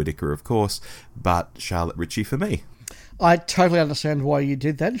Jodie Whittaker, of course, but Charlotte Ritchie for me. I totally understand why you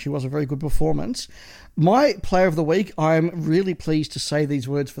did that. She was a very good performance. My player of the week, I'm really pleased to say these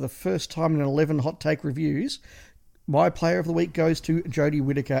words for the first time in 11 Hot Take reviews. My player of the week goes to Jodie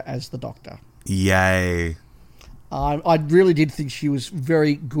Whittaker as the Doctor. Yay. I really did think she was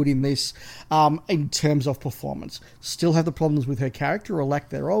very good in this in terms of performance. Still have the problems with her character or lack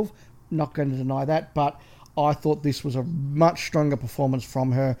thereof. Not going to deny that, but I thought this was a much stronger performance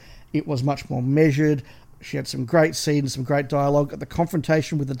from her. It was much more measured. She had some great scenes, some great dialogue. The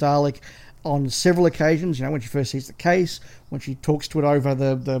confrontation with the Dalek on several occasions, you know, when she first sees the case, when she talks to it over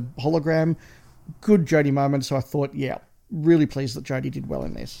the hologram. Good Jodie moment, so I thought, yeah, really pleased that Jodie did well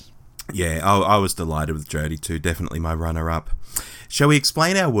in this. Yeah, I was delighted with Jodie too. Definitely my runner-up. Shall we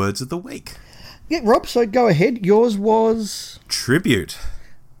explain our words of the week? Yeah, Rob, so go ahead. Yours was... Tribute.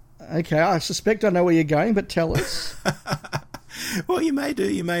 Okay, I suspect I know where you're going, but tell us. Well, you may do,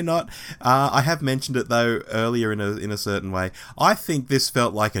 you may not. I have mentioned it, though, earlier in a certain way. I think this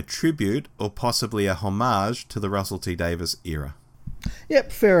felt like a tribute, or possibly a homage, to the Russell T Davies era.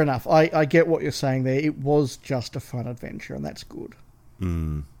 Yep, fair enough. I get what you're saying there. It was just a fun adventure, and that's good.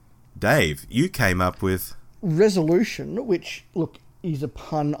 Dave, you came up with... Resolution, which, look, is a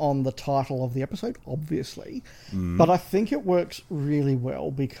pun on the title of the episode, obviously. But I think it works really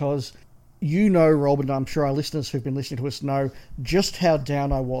well because... You know, Rob, and I'm sure our listeners who've been listening to us know just how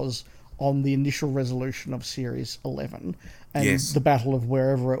down I was on the initial resolution of Series 11 and the Battle of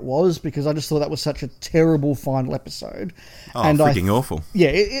wherever it was, because I just thought that was such a terrible final episode. Oh, and freaking awful.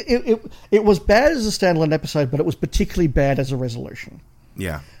 Yeah, it was bad as a standalone episode, but it was particularly bad as a resolution.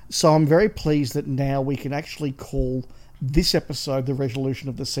 Yeah. So I'm very pleased that now we can actually call this episode the resolution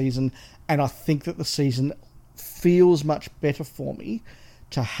of the season, and I think that the season feels much better for me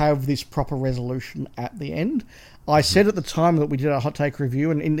to have this proper resolution at the end. I said at the time that we did our hot take review,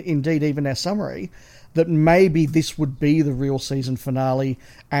 and indeed even our summary, that maybe this would be the real season finale,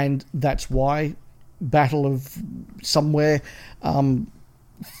 and that's why Battle of Somewhere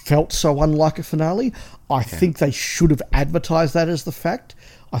felt so unlike a finale. I think they should have advertised that as the fact.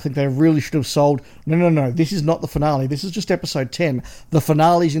 I think they really should have sold, no, this is not the finale. This is just episode 10. The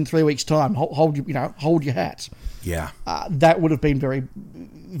finale's in 3 weeks' time. Hold your hats. Yeah. That would have been very,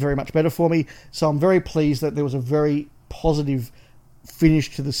 very much better for me. So I'm very pleased that there was a very positive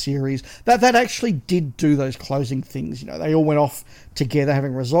finish to the series. That actually did do those closing things. You know, they all went off together,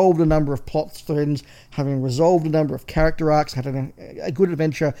 having resolved a number of plot threads, having resolved a number of character arcs, had a good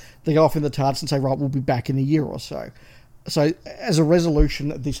adventure. They go off in the TARDIS and say, right, we'll be back in a year or so. So, as a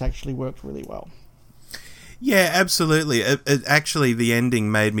resolution, this actually worked really well. Yeah, absolutely. It actually, the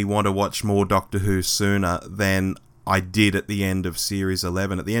ending made me want to watch more Doctor Who sooner than I did at the end of Series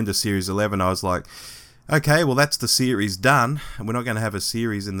 11. At the end of Series 11, I was like, okay, well, that's the series done, and we're not going to have a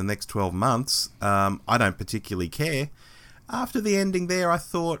series in the next 12 months. I don't particularly care. After the ending there, I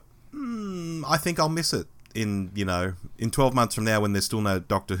thought, I think I'll miss it. In 12 months from now when there's still no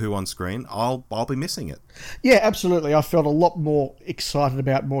Doctor Who on screen, I'll be missing it. Yeah, absolutely. I felt a lot more excited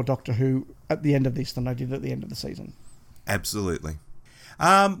about more Doctor Who at the end of this than I did at the end of the season. Absolutely.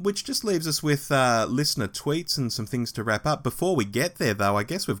 Which just leaves us with listener tweets and some things to wrap up. Before we get there, though, I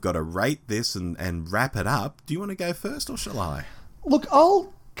guess we've got to rate this and wrap it up. Do you want to go first, or shall I? Look,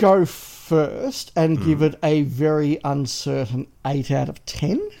 I'll go first and give it a very uncertain 8 out of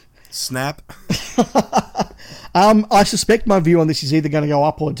 10. Snap. I suspect my view on this is either going to go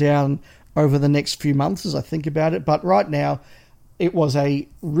up or down over the next few months as I think about it. But right now, it was a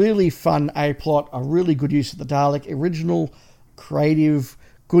really fun A-plot, a really good use of the Dalek, original, creative,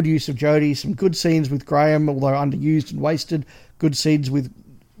 good use of Jodie, some good scenes with Graham, although underused and wasted, good scenes with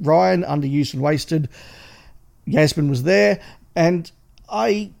Ryan, underused and wasted. Yasmin was there, and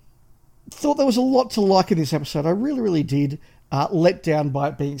I thought there was a lot to like in this episode. I really, really did. Let down by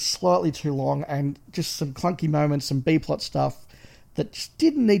it being slightly too long and just some clunky moments, some B-plot stuff that just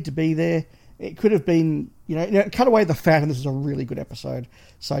didn't need to be there. It could have been, cut away the fat, and this is a really good episode.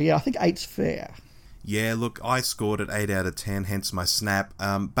 So, yeah, I think 8's fair. Yeah, look, I scored it 8 out of 10, hence my snap.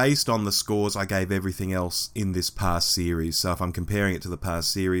 Based on the scores, I gave everything else in this past series. So if I'm comparing it to the past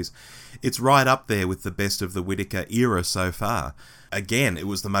series, it's right up there with the best of the Whittaker era so far. Again, it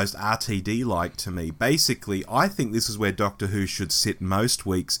was the most RTD-like to me. Basically, I think this is where Doctor Who should sit most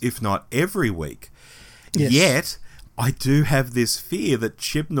weeks, if not every week. Yes. Yet, I do have this fear that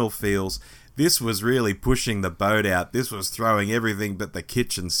Chibnall feels this was really pushing the boat out. This was throwing everything but the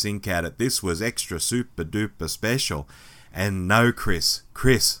kitchen sink at it. This was extra super duper special. And no, Chris,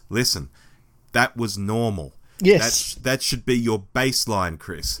 listen, that was normal. Yes. That should be your baseline,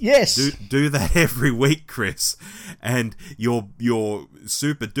 Chris. Yes. Do that every week, Chris. And your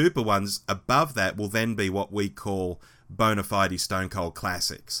super duper ones above that will then be what we call bona fide Stone Cold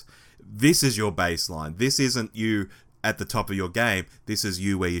classics. This is your baseline. This isn't you at the top of your game. This is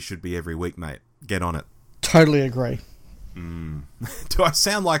you where you should be every week, mate. Get on it. Totally agree. Do I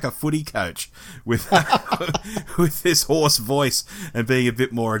sound like a footy coach with with this hoarse voice and being a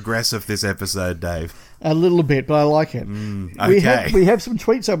bit more aggressive this episode, Dave? A little bit, but I like it. Okay. We have some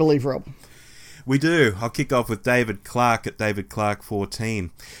tweets, I believe, Rob. We do. I'll kick off with David Clark at David Clark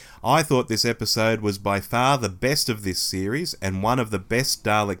 14. I thought this episode was by far the best of this series and one of the best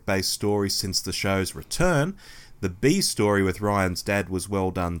Dalek-based stories since the show's return. The B story with Ryan's dad was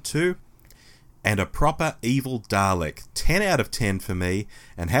well done too. And a proper evil Dalek. 10 out of 10 for me.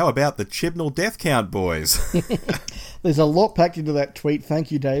 And how about the Chibnall death count, boys? There's a lot packed into that tweet.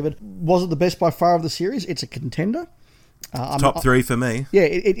 Thank you, David. Was it the best by far of the series? It's a contender. Top 3 for me. Yeah,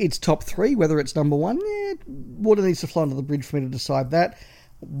 it's top 3. Whether it's number 1, water needs to flow under the bridge for me to decide that.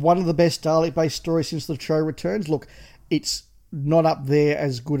 One of the best Dalek-based stories since the show returns. Look, it's not up there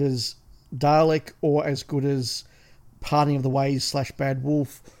as good as Dalek or as good as Parting of the Ways / Bad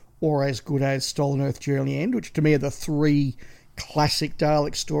Wolf or as good as Stolen Earth Journey End, which to me are the 3 classic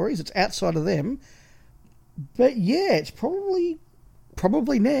Dalek stories. It's outside of them. But yeah, it's probably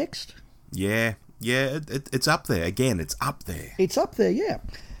next. Yeah, it's up there. Again, it's up there. It's up there, yeah.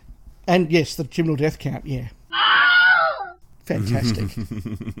 And yes, the Chibnall death count, yeah. Fantastic.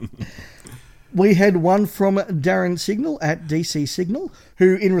 We had one from Darren Signal at DC Signal,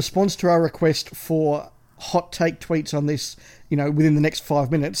 who in response to our request for hot take tweets on this, within the next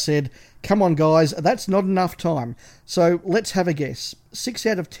 5 minutes, said, "Come on, guys, that's not enough time. So let's have a guess. 6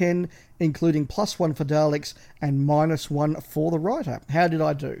 out of 10, including +1 for Daleks and -1 for the writer. How did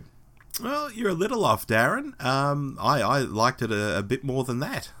I do?" Well, you're a little off, Darren. I liked it a bit more than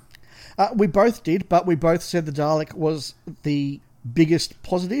that. We both did, but we both said the Dalek was the biggest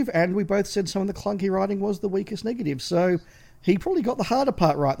positive, and we both said some of the clunky writing was the weakest negative. So he probably got the harder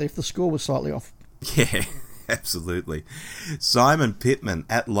part right there if the score was slightly off. Yeah, absolutely. Simon Pittman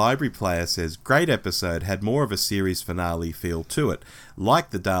at Library Player says, great episode, had more of a series finale feel to it.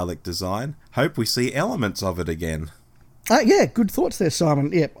 Like the Dalek design, hope we see elements of it again. Yeah, good thoughts there,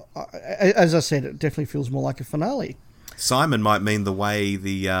 Simon. Yeah, as I said, it definitely feels more like a finale. Simon might mean the way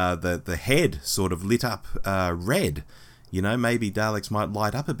the head sort of lit up red. Maybe Daleks might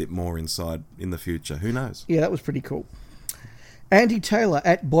light up a bit more inside in the future. Who knows? Yeah, that was pretty cool. Andy Taylor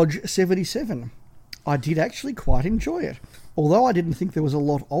at Bodge77. I did actually quite enjoy it, although I didn't think there was a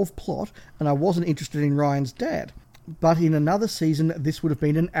lot of plot and I wasn't interested in Ryan's dad. But in another season, this would have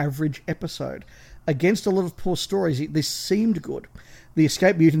been an average episode. Against a lot of poor stories, this seemed good. The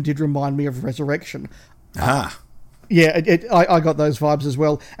Escape Mutant did remind me of Resurrection. Yeah, I got those vibes as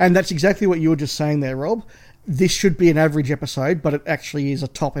well. And that's exactly what you were just saying there, Rob. This should be an average episode, but it actually is a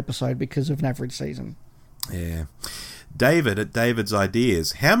top episode because of an average season. Yeah. David at David's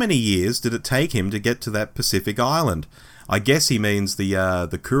Ideas. How many years did it take him to get to that Pacific island? I guess he means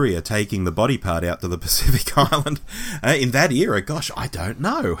the courier taking the body part out to the Pacific island. In that era, gosh, I don't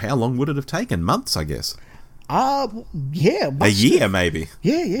know. How long would it have taken? Months, I guess. Yeah. A year, maybe.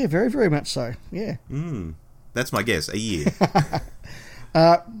 Yeah, very, very much so. Yeah. That's my guess, a year.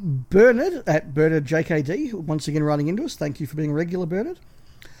 Bernard at Bernard JKD, once again writing into us. Thank you for being a regular, Bernard.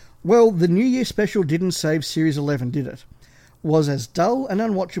 Well, the New Year special didn't save Series 11, did it? Was as dull and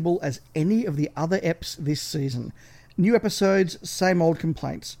unwatchable as any of the other eps this season. New episodes, same old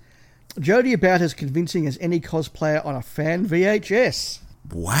complaints. Jodie about as convincing as any cosplayer on a fan VHS.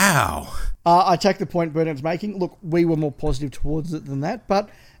 Wow. I take the point Bernard's making. Look, we were more positive towards it than that, but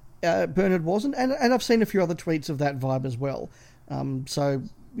Bernard wasn't, and I've seen a few other tweets of that vibe as well. So,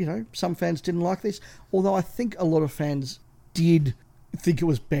 some fans didn't like this, although I think a lot of fans did think it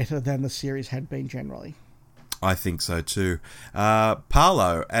was better than the series had been generally. I think so too.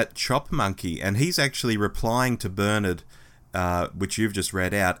 Paolo at Chop Monkey, and he's actually replying to Bernard, which you've just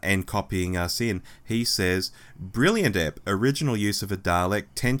read out, and copying us in. He says, "Brilliant ep, original use of a Dalek,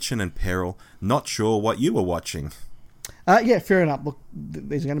 tension and peril, not sure what you were watching." Yeah, fair enough. Look,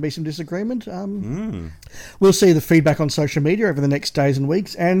 there's going to be some disagreement. We'll see the feedback on social media over the next days and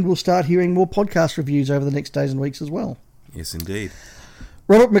weeks, and we'll start hearing more podcast reviews over the next days and weeks as well. Yes, indeed.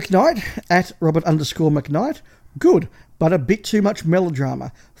 Robert McKnight, at Robert_McKnight. Good, but a bit too much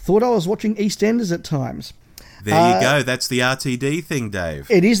melodrama. Thought I was watching EastEnders at times. There you go. That's the RTD thing,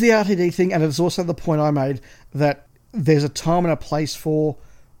 Dave. It is the RTD thing, and it's also the point I made that there's a time and a place for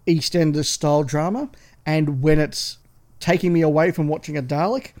EastEnders style drama, and when it's taking me away from watching a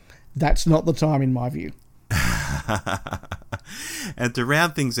Dalek, that's not the time in my view. And to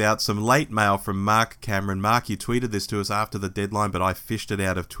round things out, some late mail from Mark Cameron. Mark, you tweeted this to us after the deadline, but I fished it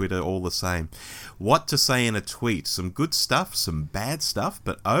out of Twitter all the same. What to say in a tweet? Some good stuff, some bad stuff,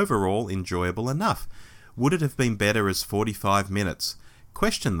 but overall enjoyable enough. Would it have been better as 45 minutes?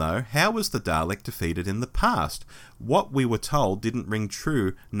 Question though, how was the Dalek defeated in the past? What we were told didn't ring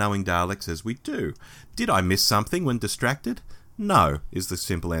true, knowing Daleks as we do. Did I miss something when distracted? No, is the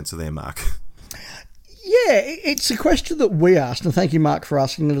simple answer there, Mark. Yeah, it's a question that we asked, and thank you, Mark, for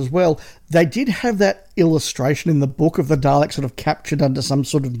asking it as well. They did have that illustration in the book of the Dalek sort of captured under some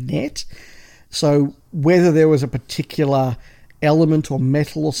sort of net. So whether there was a particular element or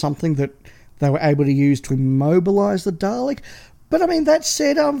metal or something that they were able to use to immobilise the Dalek. But, I mean, that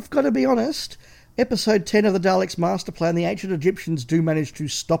said, I've got to be honest, Episode 10 of the Dalek's Master Plan, the ancient Egyptians do manage to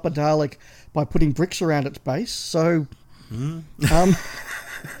stop a Dalek by putting bricks around its base, so...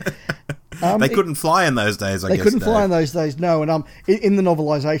 They couldn't fly in those days, I guess. They couldn't fly in those days, no. And in the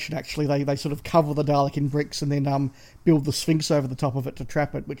novelisation, actually, they sort of cover the Dalek in bricks and then build the Sphinx over the top of it to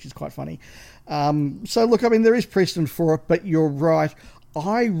trap it, which is quite funny. So, look, I mean, there is precedent for it, but you're right.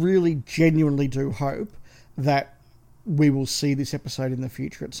 I really genuinely do hope that we will see this episode in the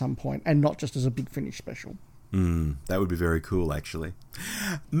future at some point, and not just as a Big Finish special. That would be very cool, actually.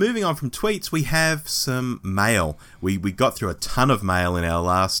 Moving on from tweets, we have some mail. We got through a ton of mail in our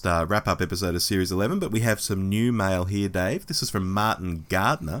last wrap-up episode of Series 11, but we have some new mail here, Dave. This is from Martin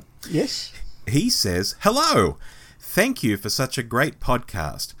Gardner. Yes? He says, "Hello! Thank you for such a great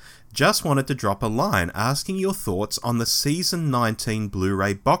podcast. Just wanted to drop a line asking your thoughts on the Season 19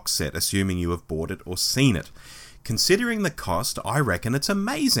 Blu-ray box set, assuming you have bought it or seen it. Considering the cost, I reckon it's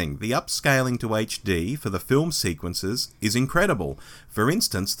amazing. The upscaling to HD for the film sequences is incredible. For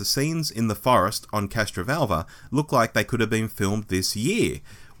instance, the scenes in the forest on Castrovalva look like they could have been filmed this year.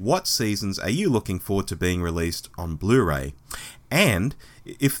 What seasons are you looking forward to being released on Blu-ray? And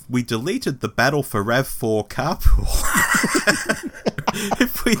if we deleted the Battle for RAV4 Carpool...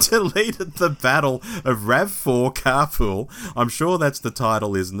 If we deleted the Battle of RAV4 Carpool, I'm sure that's the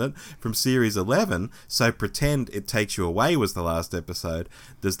title, isn't it, from Series 11, so pretend It Takes You Away was the last episode.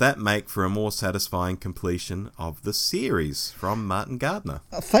 Does that make for a more satisfying completion of the series?" From Martin Gardner.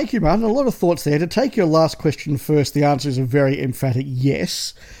 Thank you, Martin. A lot of thoughts there. To take your last question first, the answer is a very emphatic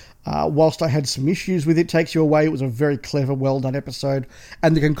yes. Whilst I had some issues with It Takes You Away, it was a very clever, well-done episode,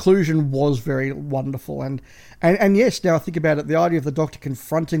 and the conclusion was very wonderful. And yes, now I think about it, the idea of the Doctor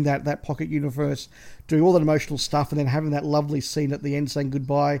confronting that pocket universe, doing all that emotional stuff, and then having that lovely scene at the end saying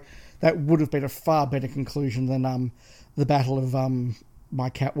goodbye, that would have been a far better conclusion than the battle of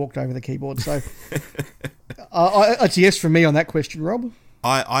my cat walked over the keyboard. So it's a yes from me on that question, Rob.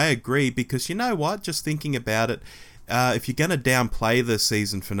 I agree, because you know what, just thinking about it, if you're going to downplay the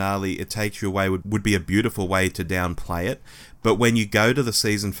season finale, It Takes You Away would be a beautiful way to downplay it. But when you go to the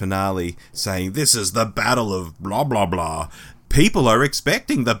season finale saying, this is the battle of blah, blah, blah, people are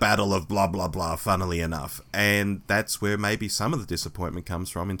expecting the battle of blah, blah, blah, funnily enough. And that's where maybe some of the disappointment comes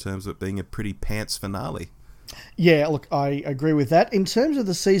from in terms of it being a pretty pants finale. Yeah, look, I agree with that. In terms of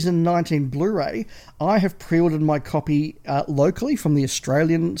the Season 19 Blu-ray, I have pre-ordered my copy locally from the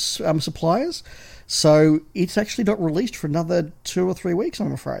Australian suppliers, so it's actually not released for another 2 or 3 weeks,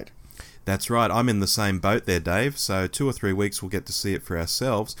 I'm afraid. That's right. I'm in the same boat there, Dave. So 2 or 3 weeks we'll get to see it for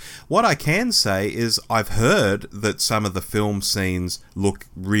ourselves. What I can say is I've heard that some of the film scenes look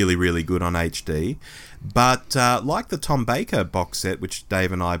really, really good on HD. But like the Tom Baker box set, which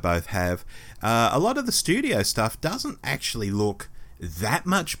Dave and I both have, a lot of the studio stuff doesn't actually look that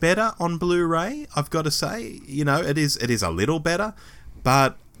much better on Blu-ray, I've got to say. You know, it is a little better,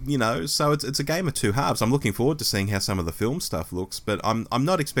 but... You know, so it's a game of two halves. I'm looking forward to seeing how some of the film stuff looks, but I'm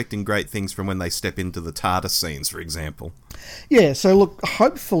not expecting great things from when they step into the TARDIS scenes, for example. Yeah, so look,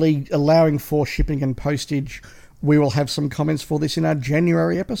 hopefully allowing for shipping and postage, we will have some comments for this in our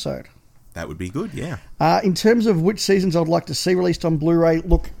January episode. That would be good, yeah. In terms of which seasons I'd like to see released on Blu-ray,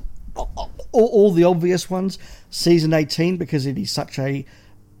 look, all the obvious ones. Season 18, because it is such a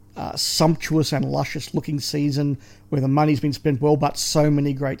sumptuous and luscious looking season where the money's been spent well, but so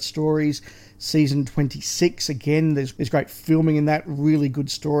many great stories. Season 26, again, there's great filming in that, really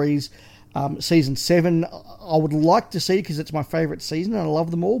good stories. Season 7, I would like to see because it's my favourite season and I love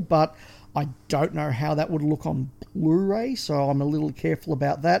them all, but I don't know how that would look on Blu-ray, so I'm a little careful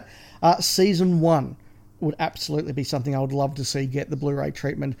about that. Season 1 would absolutely be something I would love to see get the Blu-ray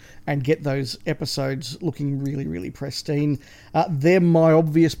treatment and get those episodes looking really, really pristine. They're my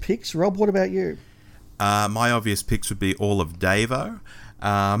obvious picks. Rob, what about you? My obvious picks would be all of Davo.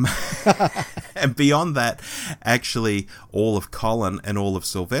 And beyond that, actually all of Colin and all of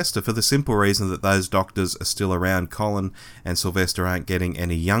Sylvester, for the simple reason that those doctors are still around. Colin and Sylvester aren't getting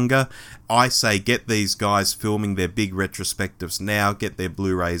any younger. I say get these guys filming their big retrospectives now, get their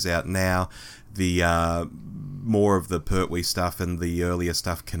Blu-rays out now. The more of the Pertwee stuff and the earlier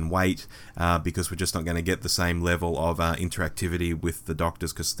stuff can wait because we're just not going to get the same level of interactivity with the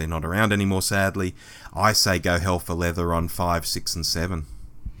doctors because they're not around anymore, sadly. I say go hell for leather on 5, 6 and 7.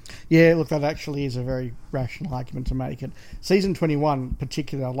 Yeah, look, that actually is a very rational argument to make. And Season 21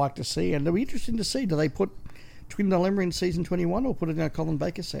 particularly I'd like to see, and it'll be interesting to see, do they put Twin Dilemma in Season 21 or put it in a Colin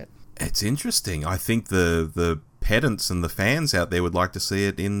Baker set? It's interesting. I think the pedants and the fans out there would like to see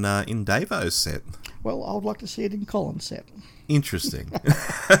it in Davo's set. Well, I would like to see it in Colin's set. Interesting.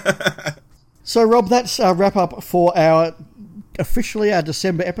 So, Rob, that's our wrap-up for officially our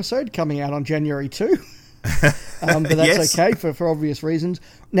December episode, coming out on January 2. But that's yes. Okay, for obvious reasons.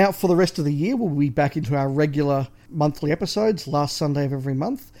 Now, for the rest of the year, we'll be back into our regular monthly episodes, last Sunday of every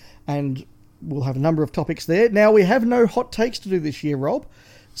month, and we'll have a number of topics there. Now, we have no hot takes to do this year, Rob.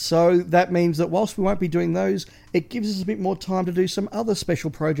 So that means that whilst we won't be doing those, it gives us a bit more time to do some other special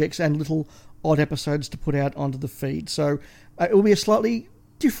projects and little odd episodes to put out onto the feed. So it will be a slightly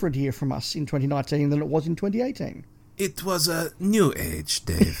different year from us in 2019 than it was in 2018. It was a new age,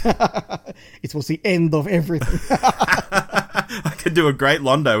 Dave. It was the end of everything. I could do a great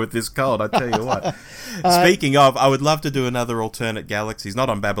Londo with this cold, I tell you what. Speaking of, I would love to do another alternate galaxies, not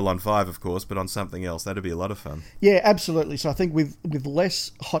on Babylon 5, of course, but on something else. That'd be a lot of fun. Yeah, absolutely. So I think with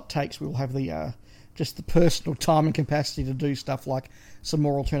less hot takes, we'll have the just the personal time and capacity to do stuff like some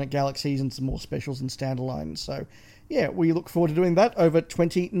more alternate galaxies and some more specials and standalones. So yeah, we look forward to doing that over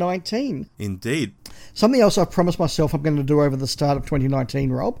 2019. Indeed. Something else I've promised myself I'm going to do over the start of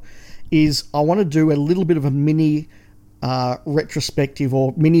 2019, Rob, is I want to do a little bit of a mini retrospective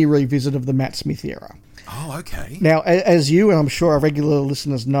or mini revisit of the Matt Smith era. Oh, okay. Now, as you and I'm sure our regular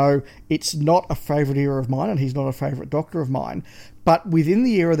listeners know, it's not a favourite era of mine and he's not a favourite Doctor of mine. But within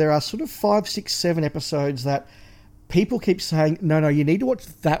the era, there are sort of 5, 6, 7 episodes that people keep saying, no, you need to watch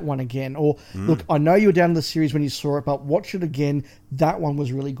that one again. Or, look, I know you were down in the series when you saw it, but watch it again. That one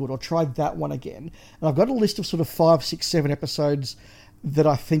was really good. Or try that one again. And I've got a list of sort of 5, 6, 7 episodes that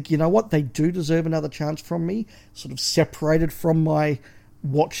I think, you know what, they do deserve another chance from me, sort of separated from my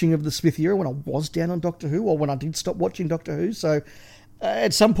watching of the Smith era when I was down on Doctor Who or when I did stop watching Doctor Who. So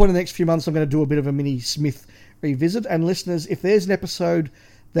at some point in the next few months, I'm going to do a bit of a mini Smith revisit. And listeners, if there's an episode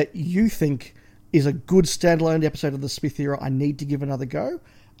that you think is a good standalone episode of the Smith era I need to give another go,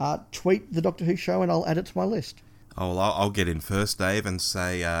 tweet the Doctor Who show and I'll add it to my list. Oh, well, I'll get in first, Dave, and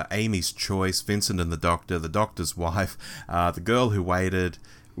say Amy's Choice, Vincent and the Doctor's Wife, The Girl Who Waited.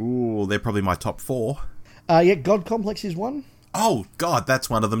 Ooh, they're probably my top 4. Yeah, God Complex is one. Oh, God, that's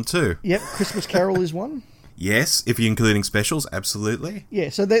one of them too. Yep, Christmas Carol is one. Yes, if you're including specials, absolutely. Yeah,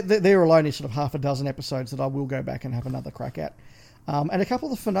 so there alone is sort of half a dozen episodes that I will go back and have another crack at. And a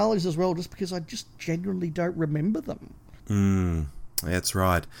couple of the finales as well, just because I just genuinely don't remember them. That's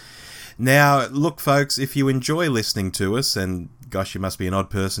right. Now, look, folks, if you enjoy listening to us, and gosh, you must be an odd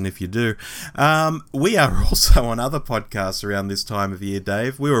person if you do, we are also on other podcasts around this time of year,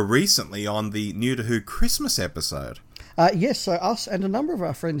 Dave. We were recently on the New to Who Christmas episode. Yes, so us and a number of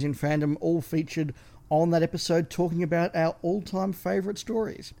our friends in fandom all featured on that episode talking about our all-time favourite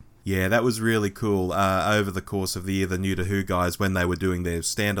stories. Yeah, that was really cool. Over the course of the year, the New to Who guys, when they were doing their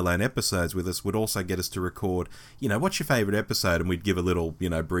standalone episodes with us, would also get us to record, what's your favourite episode? And we'd give a little,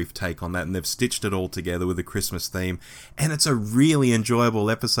 brief take on that. And they've stitched it all together with a Christmas theme. And it's a really enjoyable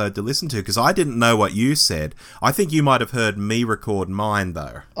episode to listen to, because I didn't know what you said. I think you might have heard me record mine,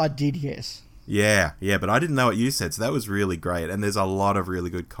 though. I did, yes. Yeah, but I didn't know what you said, so that was really great. And there's a lot of really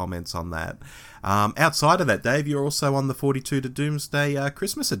good comments on that. Outside of that, Dave, you're also on the 42 to Doomsday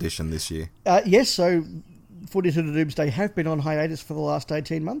Christmas edition this year. Yes, so 42 to Doomsday have been on hiatus for the last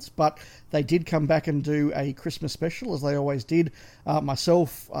 18 months, but they did come back and do a Christmas special, as they always did.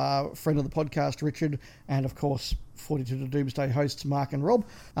 Myself, friend of the podcast, Richard, and of course 42 to Doomsday hosts Mark and Rob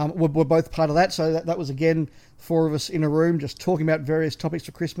were both part of that. So that was, again, four of us in a room just talking about various topics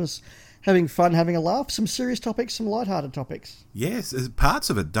for Christmas, having fun, having a laugh, some serious topics, some lighthearted topics. Yes, parts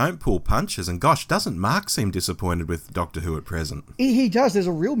of it don't pull punches, and gosh, doesn't Mark seem disappointed with Doctor Who at present? He does. There's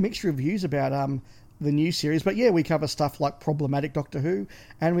a real mixture of views about the new series, but yeah, we cover stuff like problematic Doctor Who,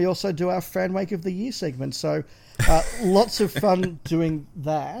 and we also do our Fan Wake of the Year segment, so lots of fun doing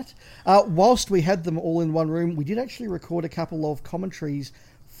that. Whilst we had them all in one room, we did actually record a couple of commentaries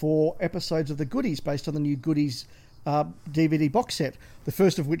for episodes of The Goodies, based on the new Goodies DVD box set, the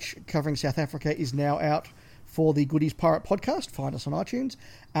first of which, covering South Africa, is now out for the Goodies Pirate podcast. Find us on iTunes,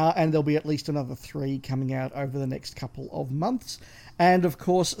 and there'll be at least another 3 coming out over the next couple of months. And of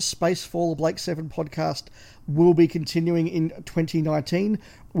course, Spacefall, Blake 7 podcast, will be continuing in 2019.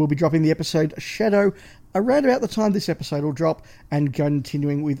 We'll be dropping the episode Shadow around about the time this episode will drop, and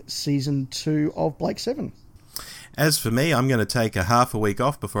continuing with season 2 of Blake 7. As for me, I'm going to take a half a week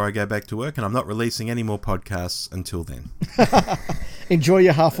off before I go back to work, and I'm not releasing any more podcasts until then. Enjoy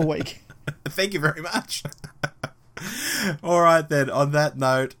your half a week. Thank you very much. All right, then, on that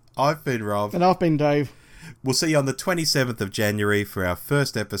note, I've been Rob. And I've been Dave. We'll see you on the 27th of January for our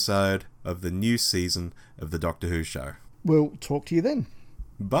first episode of the new season of the Doctor Who show. We'll talk to you then.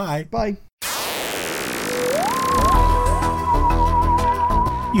 Bye. Bye.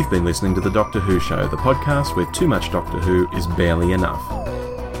 You've been listening to The Doctor Who Show, the podcast where too much Doctor Who is barely enough.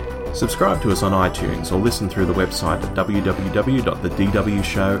 Subscribe to us on iTunes or listen through the website at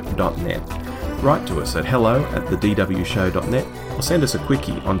www.thedwshow.net. Write to us at hello@thedwshow.net or send us a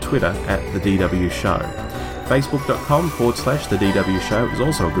quickie on Twitter @thedwshow. Facebook.com/The DW Show is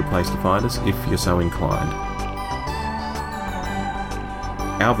also a good place to find us if you're so inclined.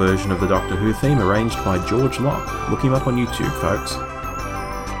 Our version of the Doctor Who theme arranged by George Locke. Look him up on YouTube, folks.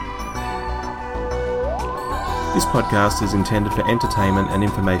 This podcast is intended for entertainment and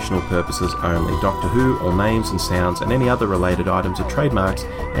informational purposes only. Doctor Who, all names and sounds, and any other related items are trademarks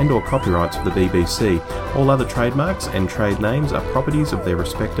and or copyrights of the BBC. All other trademarks and trade names are properties of their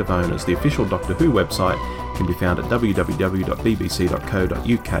respective owners. The official Doctor Who website can be found at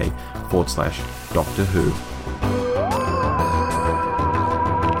www.bbc.co.uk/Doctor Who.